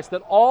Jesus Christ,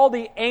 that all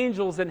the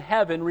angels in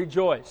heaven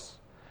rejoice.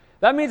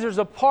 That means there's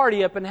a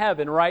party up in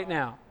heaven right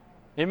now.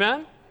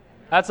 Amen?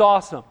 That's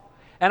awesome.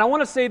 And I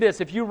want to say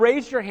this. If you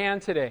raised your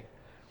hand today,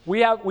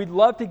 we'd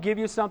love to give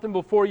you something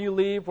before you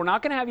leave. We're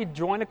not going to have you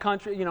join a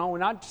country. We're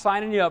not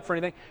signing you up for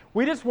anything.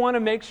 We just want to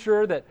make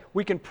sure that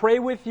we can pray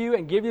with you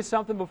and give you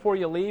something before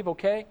you leave,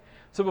 okay?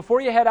 So before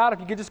you head out, if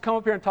you could just come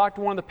up here and talk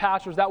to one of the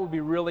pastors, that would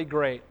be really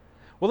great.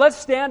 Well, let's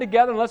stand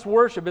together and let's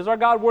worship. Is our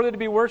God worthy to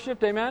be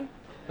worshipped? Amen?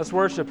 Let's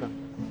worship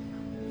Him.